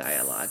some of the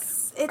dialogue.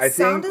 I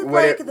think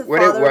what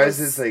it was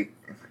is like...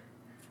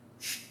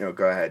 No,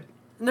 go ahead.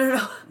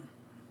 No.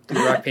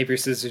 Rock, paper,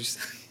 scissors.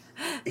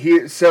 He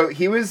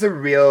was a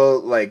real,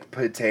 like,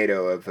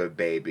 potato of a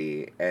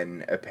baby,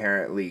 and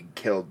apparently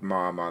killed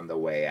mom on the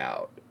way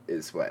out,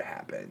 is what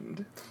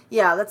happened.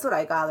 Yeah, that's what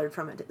I gathered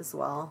from it as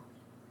well.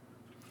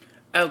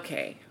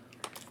 Okay.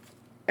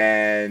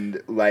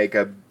 And, like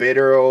a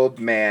bitter old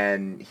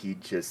man, he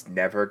just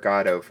never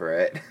got over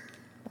it.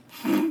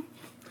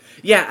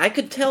 Yeah, I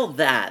could tell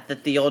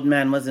that the old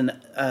man wasn't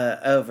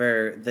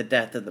over the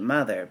death of the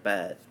mother,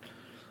 but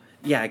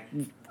yeah, I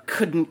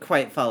couldn't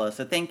quite follow,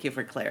 so thank you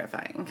for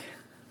clarifying.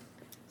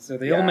 So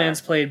the old man's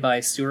played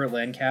by Stuart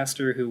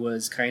Lancaster, who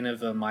was kind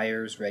of a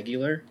Myers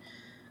regular.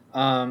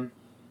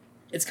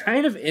 It's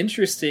kind of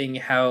interesting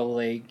how,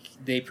 like,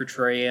 they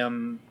portray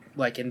him,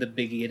 like, in the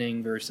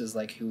beginning versus,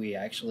 like, who he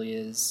actually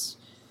is.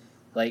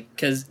 Like,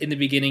 because in the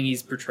beginning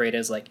he's portrayed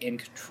as, like, in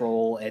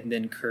control, and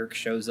then Kirk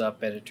shows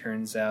up and it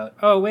turns out,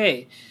 oh,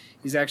 wait,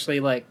 he's actually,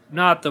 like,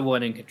 not the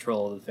one in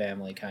control of the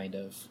family, kind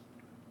of.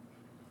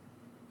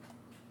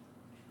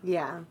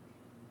 Yeah.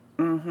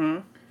 Mm-hmm.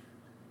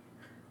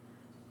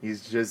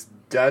 He's just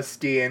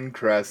dusty and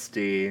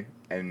crusty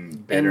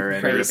and bitter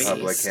and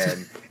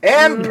Republican.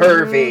 And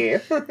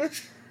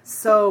pervy!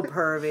 So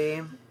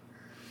pervy.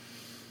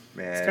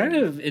 Man. It's kind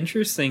of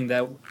interesting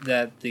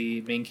that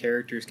the main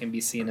characters can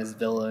be seen as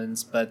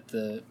villains, but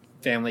the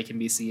family can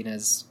be seen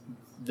as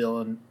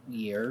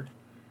villainier.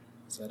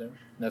 Is that it?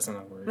 That's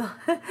not a word.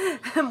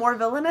 More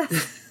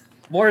villainous?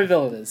 More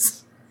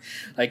villainous.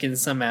 Like in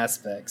some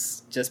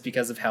aspects, just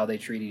because of how they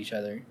treat each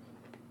other.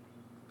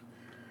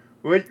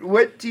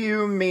 What do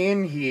you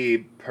mean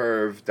he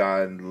perved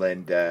on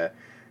Linda?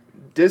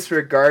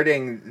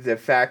 Disregarding the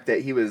fact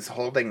that he was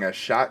holding a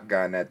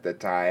shotgun at the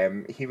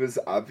time, he was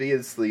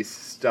obviously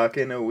stuck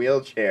in a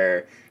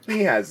wheelchair.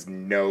 He has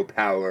no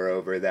power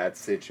over that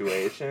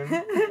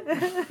situation.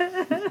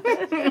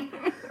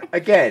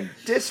 Again,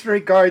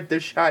 disregard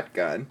the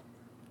shotgun.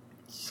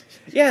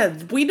 Yeah,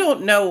 we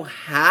don't know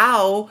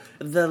how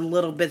the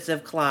little bits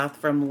of cloth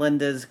from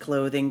Linda's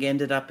clothing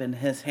ended up in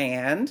his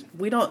hand.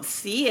 We don't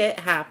see it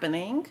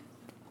happening.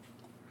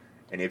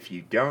 And if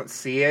you don't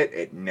see it,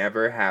 it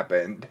never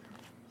happened.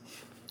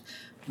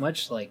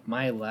 Much like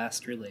my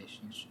last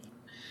relationship.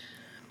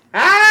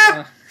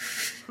 Ah!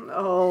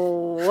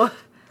 Oh.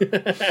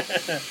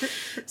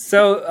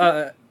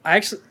 So,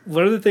 actually,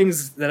 one of the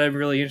things that I'm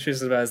really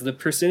interested about is the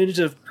percentage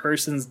of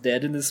persons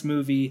dead in this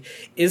movie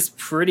is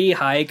pretty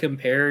high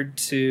compared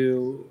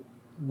to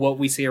what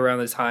we see around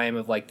the time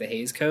of, like, the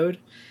Hays Code.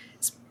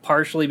 It's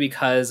partially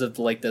because of,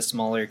 like, the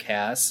smaller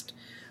cast,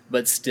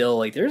 but still,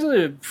 like, there's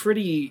a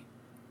pretty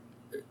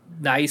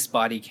nice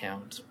body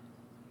count.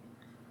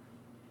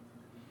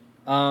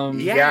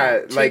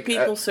 Yeah, two like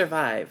people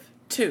survive.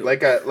 Two.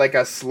 Like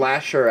a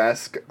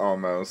slasher-esque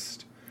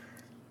almost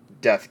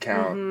death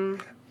count.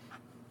 Mm-hmm.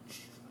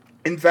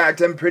 In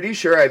fact, I'm pretty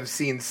sure I've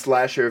seen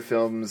slasher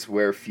films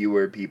where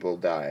fewer people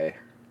die.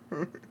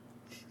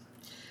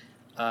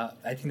 I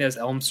think that was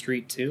Elm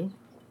Street 2.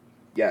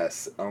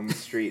 Yes, Elm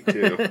Street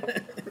 2.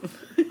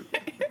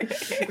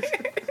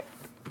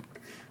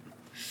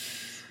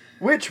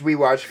 Which we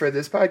watched for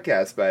this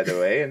podcast, by the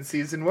way, in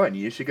season 1.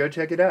 You should go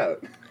check it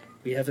out.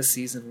 We have a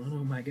season 1.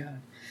 Oh my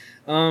god.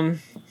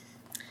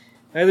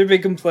 My other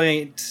big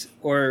complaint,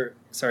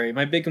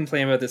 my big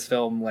complaint about this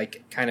film,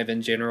 like, kind of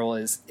in general,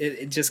 is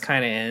it just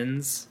kind of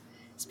ends.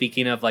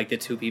 Speaking of, like, the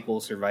two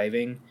people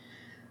surviving.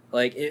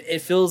 Like,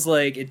 it feels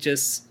like it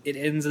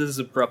ends as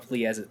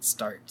abruptly as it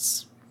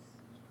starts.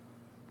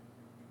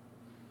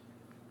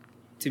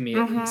 To me,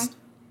 at least.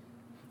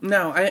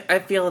 No, I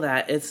feel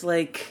that. It's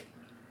like,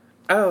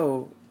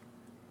 oh,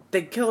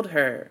 they killed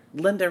her.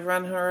 Linda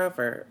run her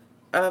over.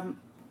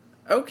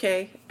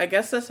 Okay, I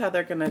guess that's how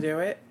they're gonna do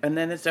it. And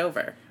then it's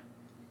over.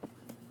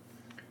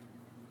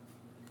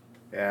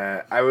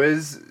 Yeah, I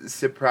was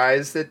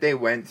surprised that they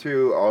went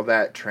through all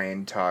that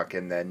train talk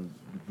and then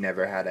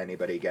never had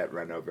anybody get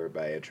run over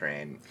by a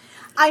train.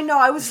 I know,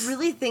 I was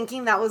really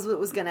thinking that was what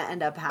was going to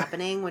end up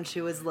happening when she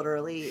was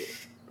literally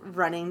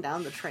running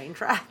down the train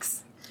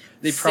tracks.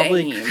 They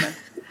probably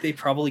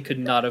could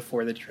not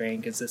afford the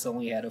train because this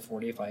only had a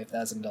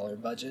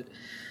 $45,000 budget.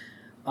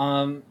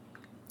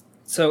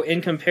 So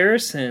in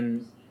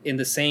comparison, in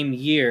the same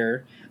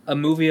year, a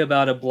movie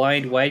about a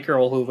blind white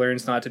girl who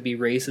learns not to be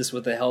racist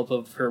with the help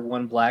of her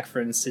one black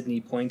friend,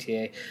 Sidney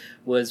Poitier,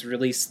 was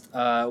released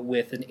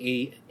with an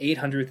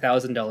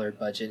 $800,000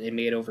 budget. It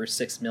made over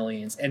 $6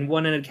 million and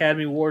won an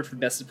Academy Award for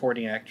Best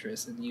Supporting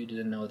Actress. And you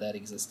didn't know that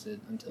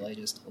existed until I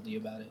just told you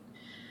about it.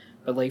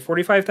 But like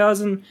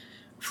 $45,000,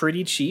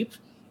 pretty cheap.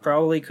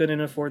 Probably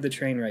couldn't afford the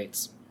train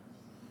rights.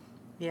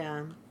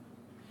 Yeah.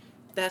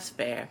 That's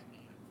fair.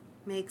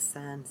 Makes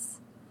sense.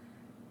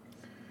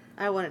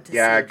 I wanted to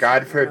Yeah, see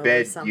God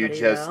forbid you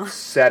just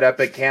set up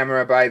a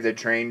camera by the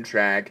train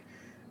track.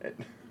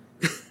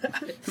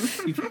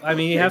 I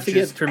mean, you have to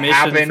get permission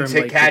happen from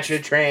to like, catch a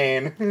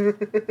train.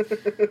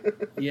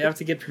 You have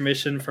to get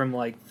permission from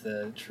like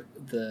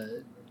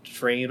the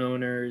train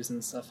owners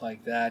and stuff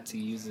like that to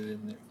use it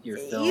in your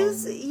film.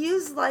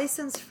 Use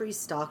license-free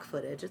stock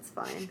footage. It's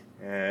fine.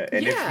 And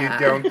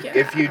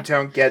if you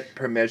don't get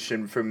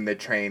permission from the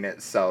train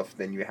itself,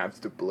 then you have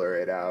to blur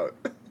it out.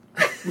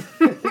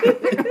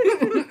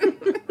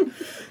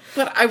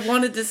 But I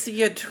wanted to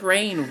see a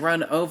train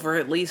run over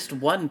at least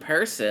one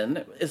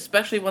person,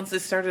 especially once they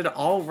started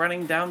all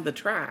running down the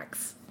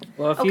tracks.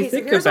 Well, if Okay, you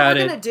think so here's about what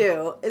we're it, going to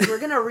do, is we're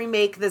going to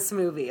remake this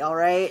movie, all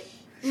right?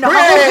 Novel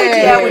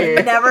idea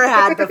we've never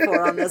had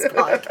before on this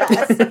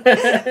podcast.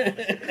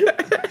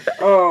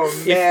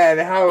 Oh, man,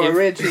 how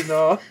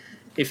original.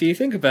 if you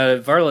think about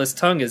it, Varla's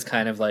tongue is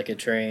kind of like a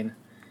train.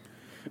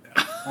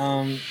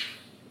 There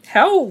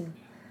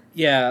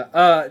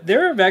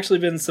have actually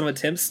been some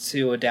attempts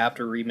to adapt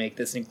or remake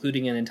this,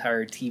 including an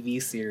entire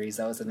TV series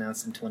that was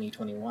announced in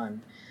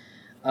 2021.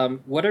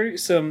 What are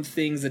some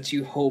things that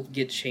you hope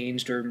get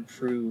changed or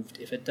improved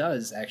if it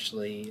does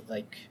actually,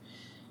 like,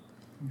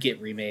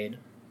 get remade?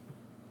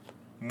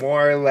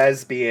 More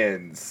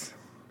lesbians.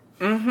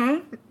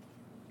 Mm-hmm.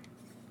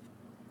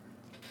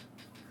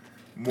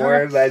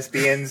 More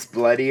lesbians,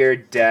 bloodier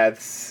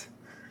deaths,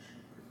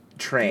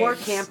 trains. More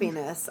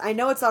campiness. I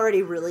know it's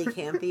already really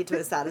campy to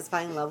a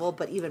satisfying level,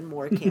 but even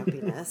more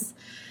campiness.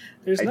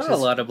 There's a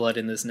lot of blood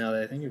in this now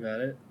that I think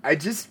about it. I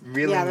just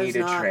really need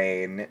a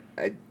train.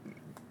 I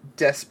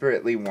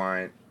desperately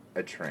want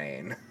a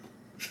train.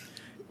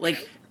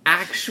 Like,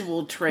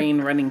 actual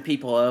train running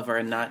people over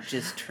and not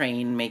just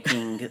train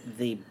making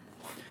the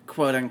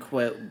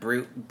quote-unquote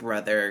brute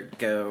brother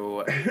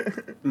go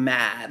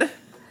mad.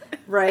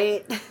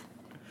 Right?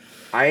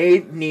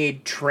 I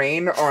need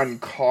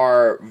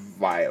train-on-car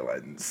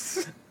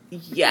violence.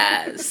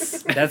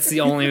 Yes. That's the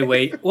only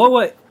way. Well,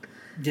 what?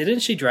 Didn't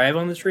she drive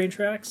on the train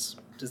tracks?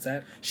 Does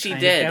that She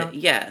did, count?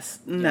 yes.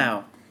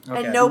 No.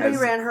 Okay. And nobody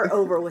ran her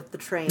over with the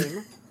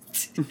train.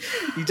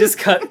 You just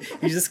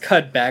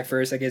cut back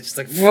for a second. It's just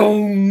like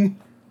vroom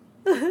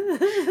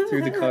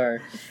through the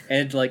car,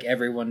 and like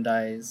everyone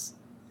dies.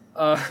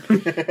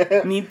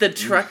 Need the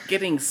truck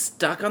getting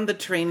stuck on the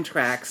train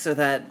track so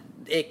that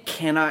it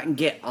cannot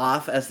get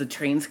off as the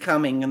train's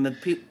coming, and the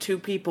two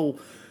people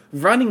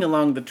running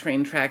along the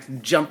train tracks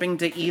jumping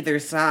to either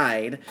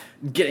side,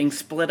 getting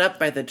split up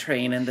by the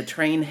train, and the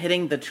train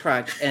hitting the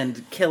truck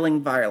and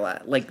killing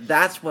Violet. Like,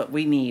 that's what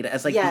we need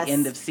as, like, Yes. the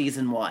end of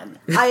season 1.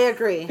 I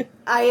agree.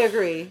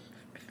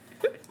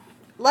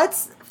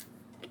 Let's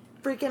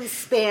freaking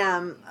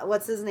spam.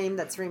 What's his name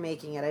that's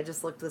remaking it? I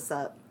just looked this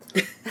up.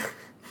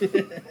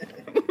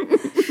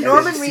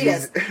 Norman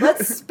Reedus.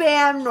 Let's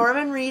spam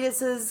Norman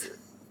Reedus's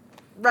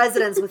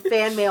residence with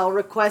fan mail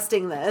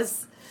requesting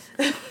this.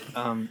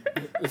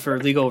 For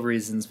legal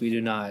reasons, we do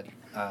not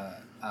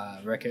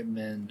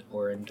recommend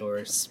or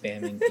endorse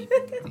spamming people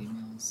with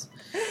emails.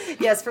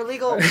 Yes, for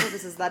legal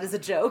purposes, that is a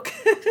joke.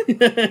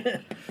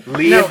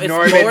 Leave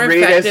Norman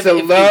Reedus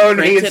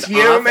alone. He's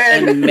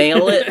human. And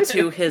mail it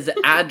to his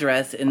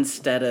address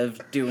instead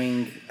of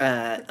doing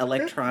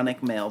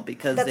electronic mail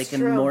because That's they can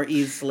true. more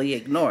easily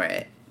ignore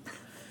it.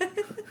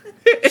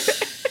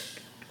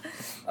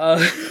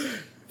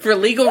 For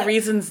legal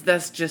reasons,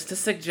 that's just a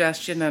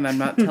suggestion, and I'm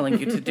not telling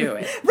you to do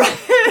it.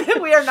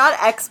 We are not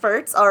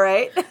experts, all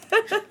right?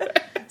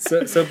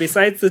 So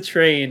besides the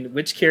train,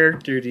 which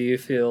character do you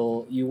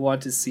feel you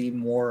want to see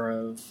more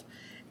of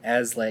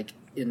as, like,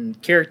 in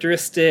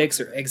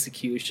characteristics or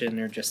execution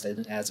or just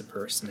as a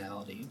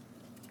personality?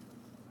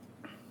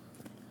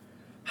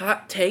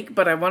 Hot take,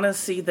 but I want to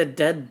see the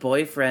dead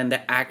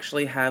boyfriend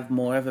actually have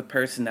more of a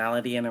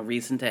personality and a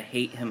reason to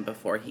hate him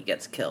before he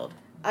gets killed.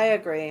 I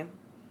agree.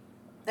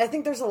 I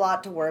think there's a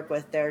lot to work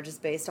with there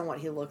just based on what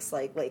he looks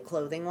like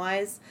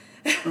clothing-wise.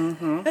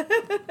 Mm-hmm.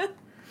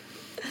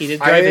 He did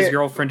drive his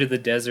girlfriend to the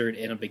desert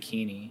in a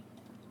bikini.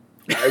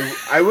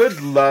 I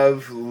would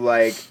love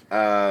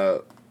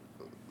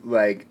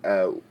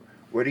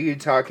What are you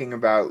talking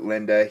about,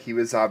 Linda? He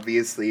was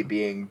obviously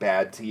being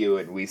bad to you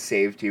and we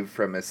saved you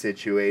from a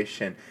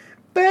situation.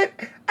 But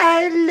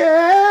I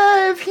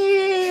love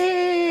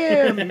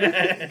him!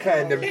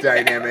 Kind of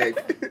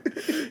dynamic.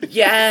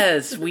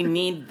 Yes, we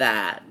need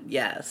that.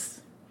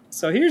 Yes.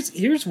 So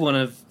here's one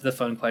of the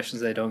fun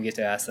questions I don't get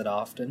to ask that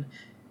often.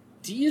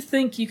 Do you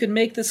think you could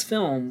make this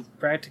film,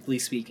 practically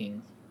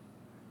speaking?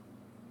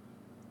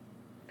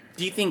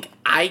 Do you think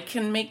I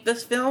can make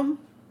this film?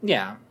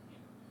 Yeah.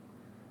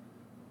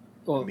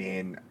 Well, I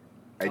mean,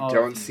 I all of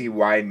don't you. see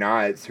why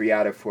not. 3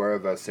 out of 4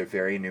 of us are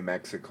very New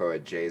Mexico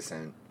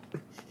adjacent.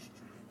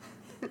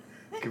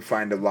 You can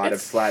find a lot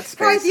of flat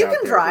space Guys, you out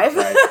can there drive.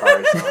 to drive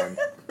cars on.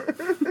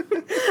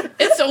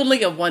 It's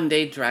only a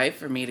one-day drive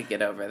for me to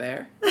get over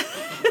there.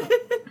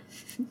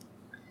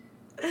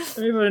 Let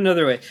me put it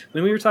another way.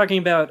 When we were talking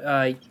about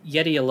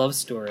Yeti: A Love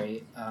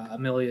Story,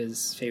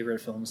 Amelia's favorite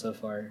film so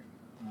far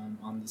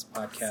on this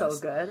podcast, So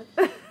good.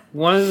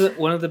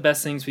 one of the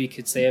best things we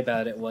could say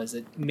about it was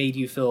it made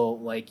you feel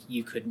like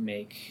you could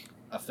make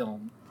a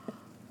film,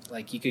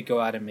 like you could go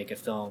out and make a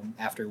film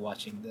after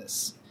watching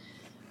this,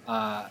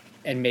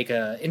 and make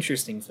a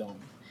interesting film.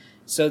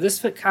 So this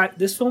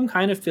film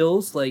kind of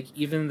feels like,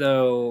 even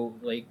though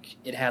like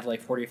it had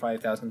like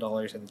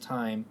 $45,000 at the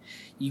time,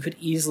 you could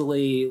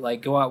easily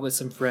like go out with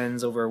some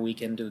friends over a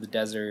weekend to the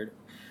desert,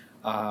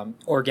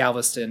 or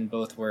Galveston,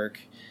 both work,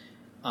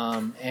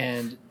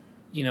 and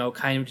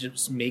kind of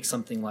just make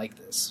something like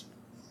this.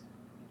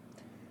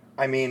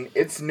 I mean,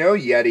 it's no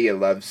Yeti: A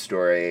Love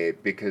Story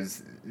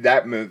because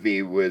that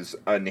movie was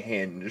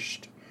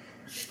unhinged.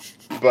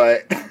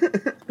 But,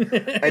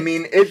 I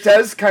mean, it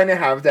does kind of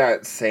have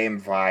that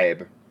same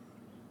vibe.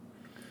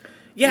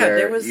 Yeah, Where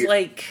there was you-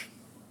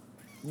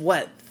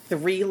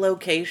 3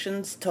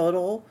 locations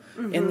total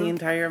in the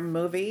entire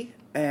movie?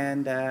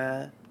 And,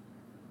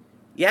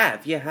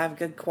 if you have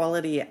good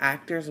quality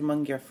actors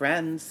among your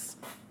friends,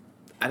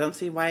 I don't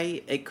see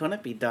why it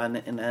couldn't be done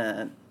in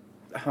a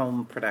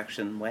home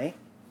production way.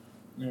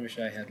 I wish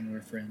I had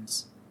more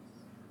friends.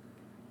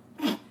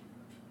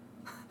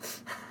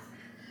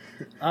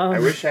 I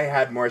wish I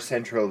had more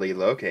centrally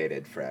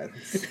located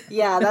friends.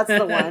 Yeah, that's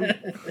the one.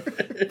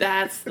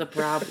 That's the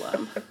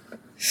problem.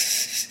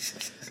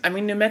 I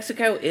mean, New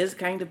Mexico is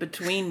kind of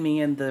between me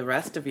and the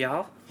rest of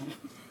y'all.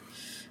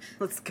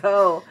 Let's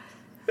go.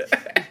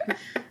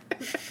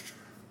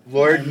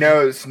 Lord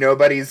knows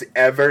nobody's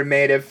ever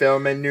made a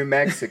film in New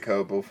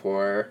Mexico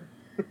before.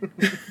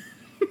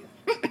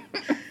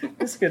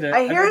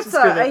 I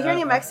hear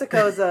New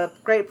Mexico is a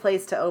great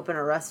place to open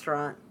a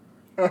restaurant.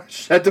 Oh,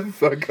 shut the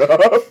fuck up.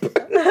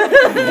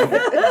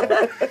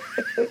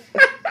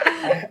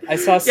 I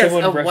saw Yes,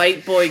 someone. a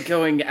white boy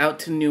going out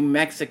to New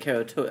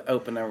Mexico to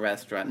open a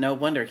restaurant. No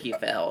wonder he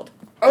failed.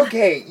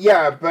 Okay,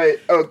 yeah,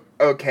 but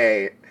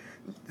okay.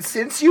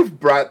 Since you've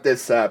brought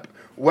this up,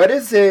 what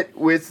is it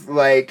with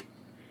like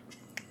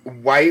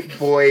white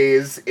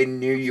boys in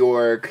New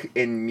York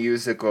in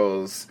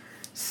musicals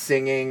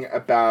singing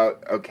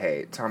about...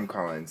 Okay, Tom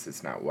Collins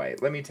is not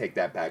white. Let me take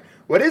that back.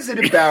 What is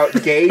it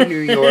about gay New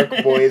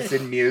York boys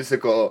in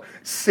musical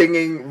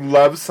singing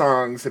love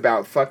songs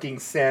about fucking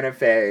Santa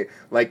Fe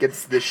like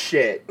it's the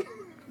shit?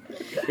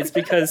 It's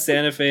because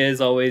Santa Fe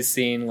is always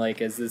seen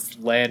like as this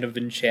land of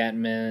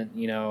enchantment,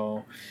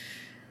 art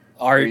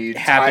Are you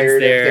happens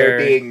tired there. of there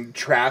being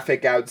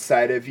traffic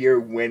outside of your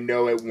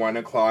window at 1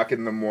 o'clock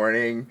in the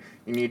morning?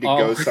 You need to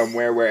go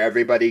somewhere where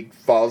everybody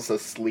falls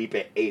asleep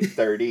at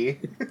 8:30.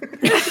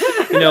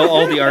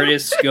 All the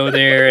artists go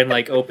there and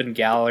like open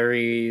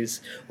galleries,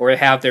 or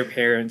have their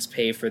parents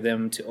pay for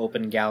them to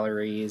open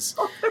galleries.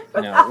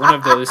 One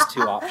of those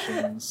two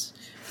options.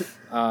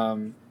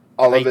 All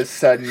of a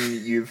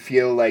sudden, you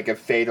feel like a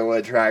fatal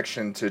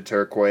attraction to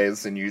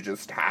turquoise, and you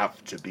just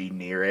have to be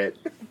near it.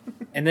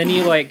 And then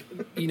you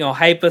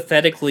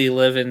hypothetically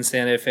live in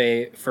Santa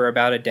Fe for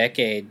about a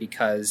decade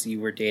because you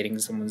were dating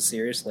someone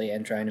seriously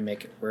and trying to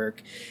make it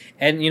work.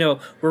 And,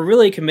 we're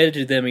really committed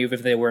to them even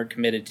if they weren't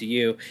committed to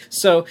you.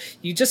 So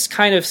you just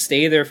kind of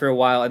stay there for a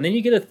while, and then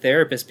you get a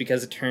therapist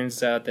because it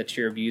turns out that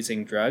you're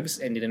abusing drugs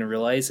and you didn't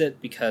realize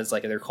it because,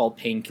 they're called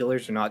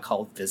painkillers. They're not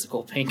called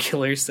physical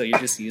painkillers, so you're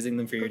just using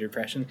them for your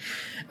depression.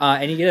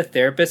 And you get a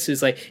therapist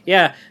who's like,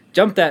 yeah,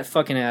 jump that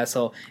fucking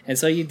asshole. And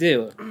so you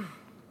do.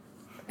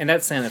 And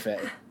that's Santa Fe,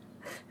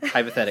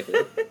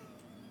 hypothetically.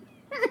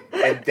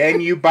 And then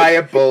you buy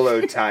a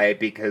bolo tie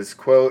because,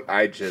 quote,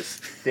 I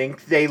just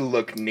think they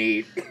look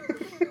neat.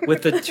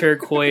 With the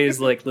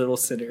turquoise, little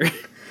sinner.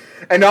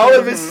 And all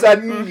of a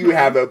sudden, you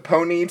have a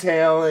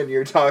ponytail and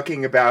you're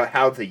talking about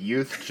how the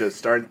youth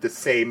just aren't the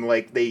same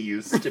like they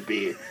used to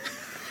be.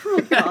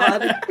 Oh,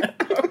 God.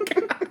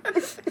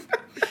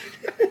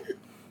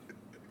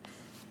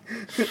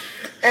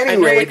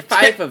 Anyway, I know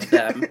 5 of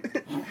them.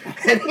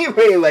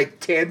 Anyway,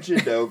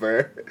 tangent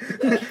over.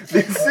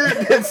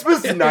 This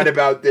was not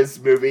about this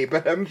movie,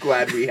 but I'm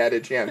glad we had a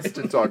chance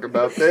to talk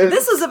about this.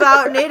 This is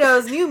about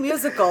NATO's new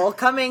musical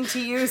coming to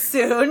you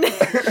soon.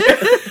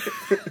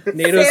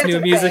 NATO's Santa new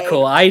Fe.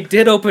 musical. I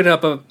did open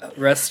up a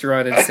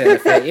restaurant in Santa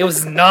Fe. It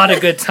was not a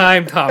good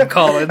time, Tom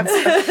Collins.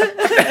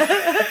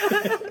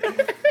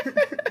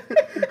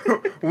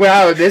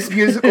 Wow, this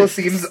musical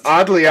seems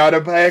oddly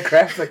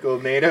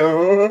autobiographical,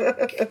 Nato.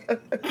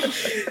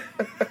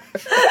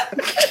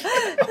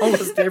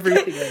 Almost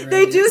everything I write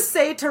They do is-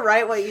 say to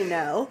write what you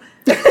know.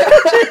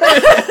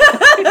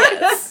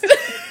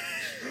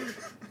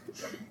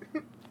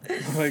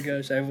 Oh my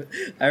gosh,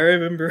 I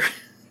remember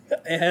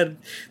I had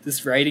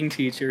this writing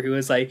teacher who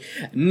was like,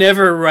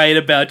 never write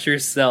about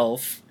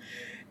yourself.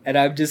 And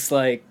I'm just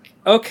like,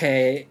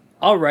 okay,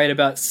 I'll write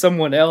about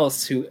someone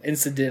else who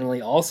incidentally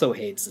also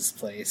hates this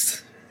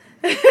place.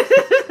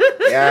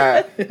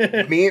 Yeah.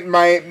 Meet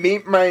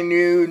my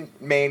new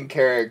main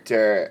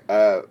character,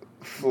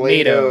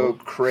 Flato Nato.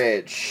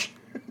 Critch.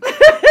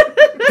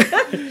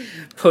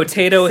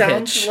 Potato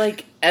Sounds Hitch.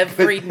 like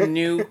every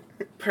new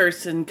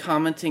person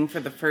commenting for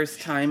the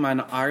first time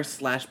on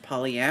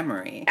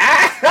r/polyamory.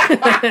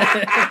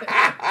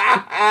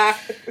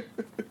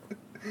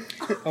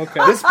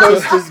 Okay. This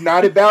post is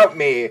not about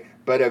me,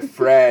 but a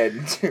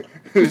friend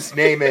whose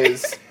name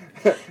is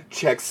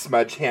check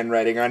smudge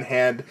handwriting on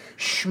hand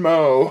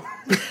Schmo.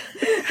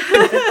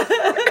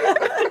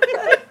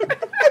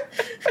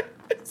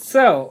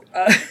 So,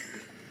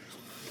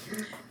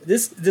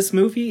 this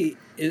movie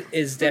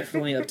is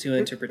definitely up to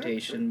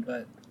interpretation,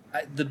 but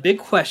the big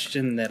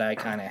question that I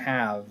kind of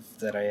have,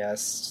 that I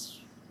asked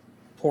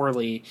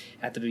poorly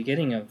at the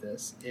beginning of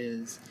this,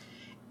 is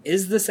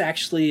this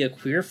actually a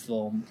queer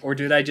film, or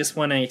did I just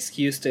want an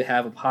excuse to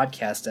have a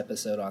podcast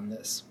episode on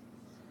this?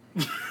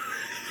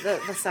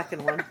 The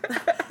second one.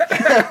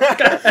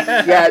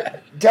 Yeah,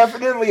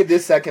 definitely the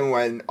second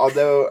one,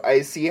 although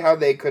I see how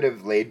they could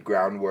have laid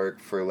groundwork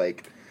for,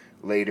 like,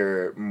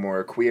 later,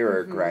 more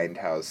queerer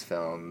grindhouse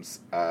films.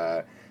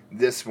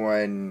 This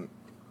one,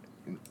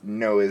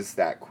 no, is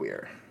that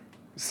queer.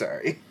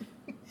 Sorry.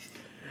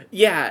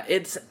 Yeah,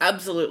 it's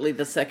absolutely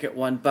the second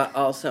one, but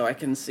also I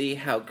can see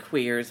how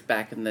queers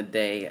back in the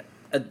day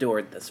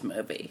adored this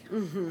movie.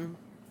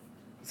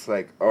 It's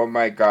like, oh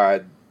my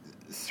god,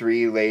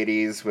 3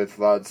 ladies with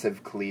lots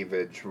of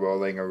cleavage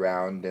rolling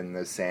around in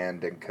the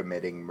sand and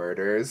committing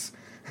murders.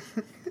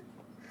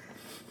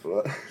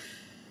 Well,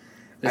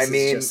 This I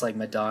mean, is just like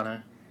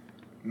Madonna.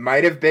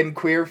 might have been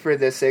queer for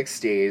the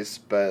 60s,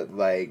 but,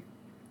 like,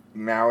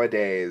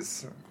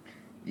 nowadays,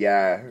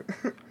 yeah.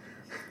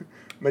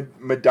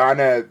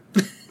 Madonna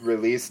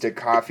released a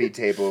coffee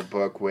table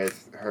book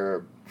with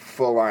her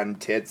full-on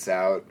tits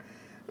out.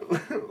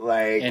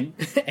 Like,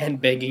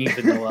 And begging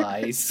Vanilla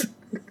Ice.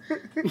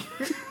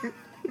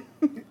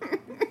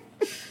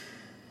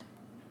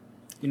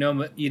 You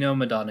know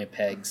Madonna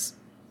pegs.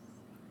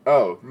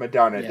 oh,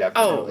 Madonna Yeah.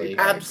 Oh, definitely.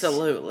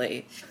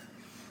 absolutely.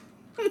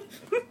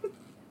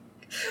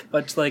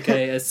 Much like I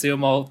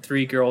assume all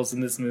 3 girls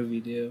in this movie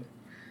do.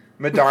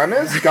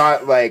 Madonna's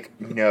got, like,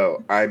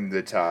 no, I'm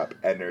the top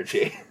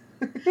energy.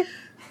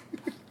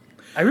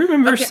 I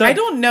remember Okay, some... I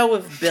don't know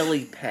if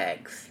Billy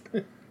pegs,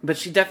 but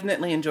she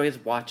definitely enjoys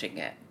watching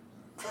it.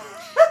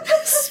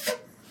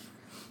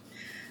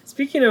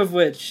 Speaking of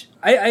which,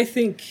 I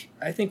think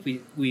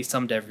we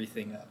summed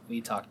everything up.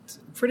 We talked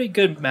a pretty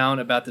good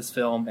amount about this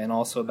film and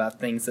also about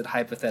things that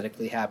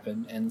hypothetically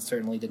happened and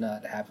certainly did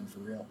not happen for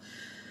real.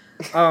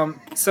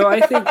 So I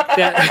think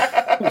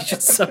that we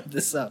should sum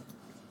this up.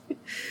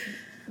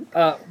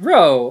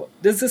 Ro,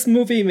 does this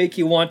movie make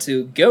you want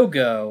to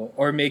go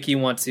or make you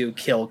want to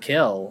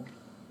kill?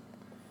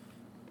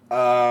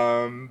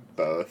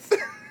 Both.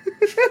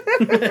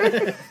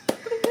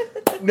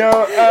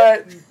 No,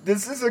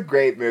 this is a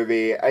great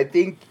movie. I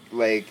think,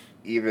 like,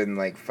 even,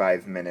 like,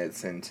 5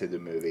 minutes into the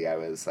movie, I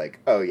was like,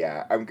 oh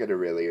yeah, I'm gonna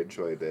really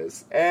enjoy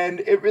this. And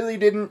it really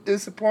didn't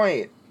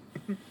disappoint.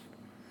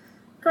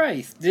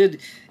 Christ, did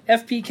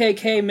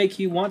FPKK make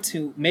you want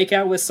to make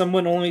out with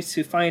someone only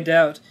to find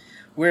out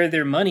where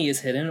their money is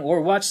hidden, or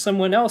watch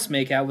someone else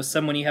make out with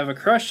someone you have a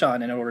crush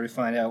on in order to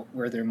find out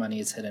where their money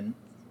is hidden?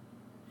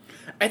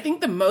 I think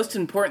the most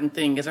important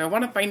thing is I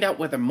want to find out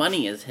where the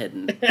money is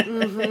hidden.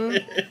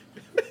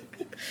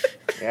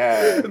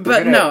 Yeah.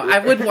 But no, I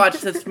would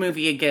watch this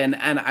movie again,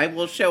 and I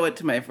will show it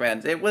to my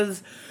friends. It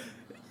was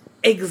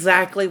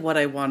exactly what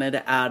I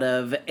wanted out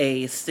of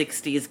a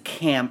 60s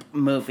camp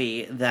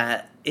movie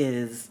that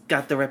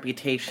got the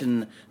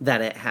reputation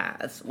that it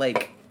has.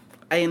 Like,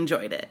 I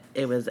enjoyed it.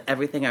 It was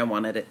everything I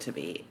wanted it to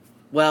be.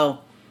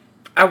 Well,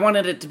 I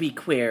wanted it to be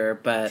queer,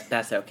 but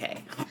that's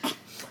okay.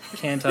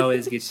 Can't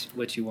always get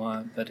what you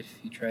want, but if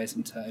you try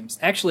sometimes.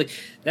 Actually,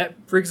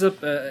 that brings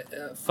up a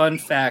fun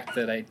fact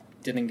that I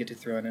didn't get to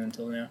throw in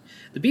until now.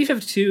 The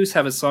B-52s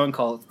have a song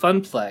called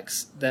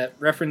Funplex that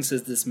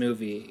references this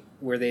movie,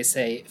 where they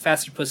say,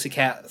 "Faster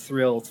Pussycat,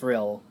 thrill,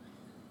 thrill."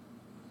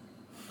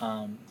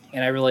 And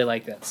I really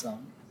like that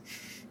song.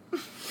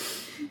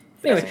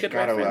 Anyway, Good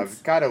gotta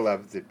reference.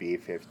 love the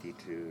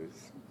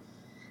B-52s.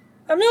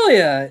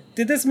 Amelia,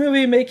 did this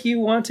movie make you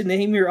want to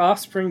name your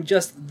offspring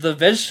just the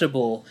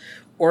vegetable,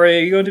 or are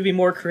you going to be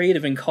more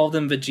creative and call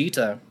them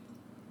Vegeta?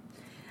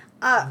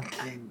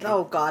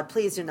 Oh God,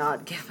 please do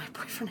not give my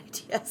boyfriend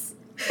ideas.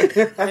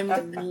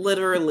 I'm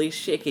literally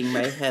shaking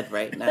my head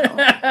right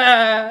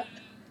now.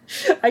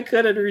 I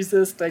couldn't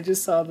resist. I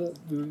just saw the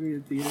movie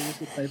in theaters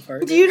with my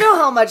partner. Do you know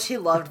how much he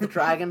loved the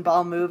Dragon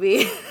Ball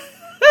movie?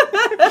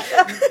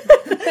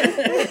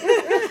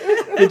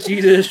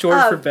 Vegeta is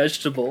short for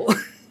vegetable.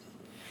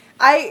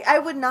 I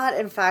would not,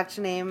 in fact,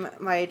 name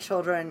my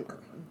children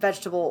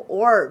Vegetable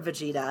or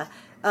Vegeta,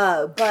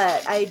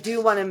 but I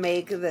do want to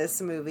make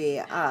this movie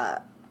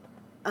a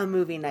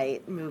movie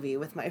night movie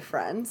with my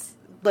friends.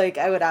 Like,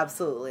 I would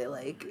absolutely,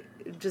 like,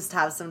 just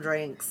have some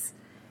drinks,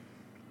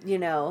 you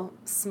know,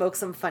 smoke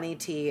some funny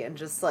tea, and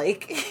just,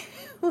 like,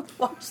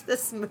 watch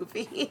this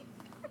movie.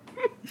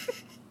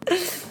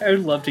 I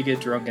would love to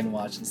get drunk and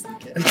watch this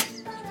weekend.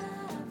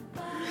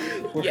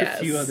 Or a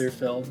few other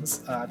films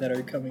that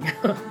are coming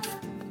up.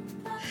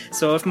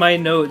 So if my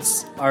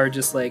notes are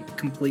just like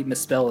complete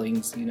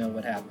misspellings, you know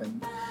what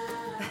happened.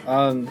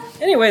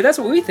 Anyway, that's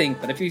what we think.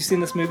 But if you've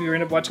seen this movie or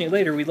end up watching it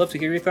later, we'd love to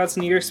hear your thoughts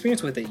and your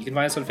experience with it. You can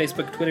find us on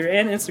Facebook, Twitter,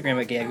 and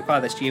Instagram at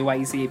GayAgapod. That's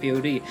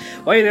GAYECAPOD.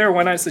 While you're there,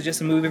 why not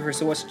suggest a movie for us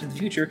to watch in the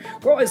future?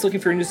 We're always looking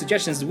for new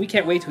suggestions, and we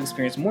can't wait to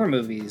experience more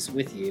movies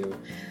with you.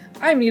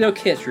 I'm Nito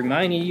Kitsch,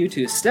 reminding you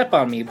to step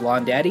on me,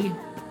 blonde daddy.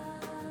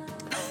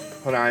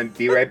 Hold on,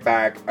 be right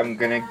back. I'm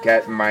gonna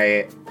get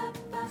my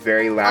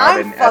very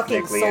loud and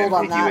ethnically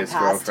ambiguous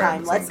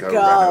girlfriends and go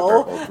run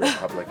over old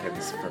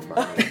Republicans for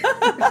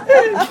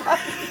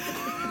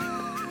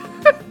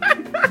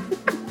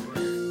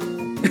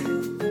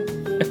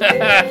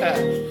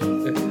money.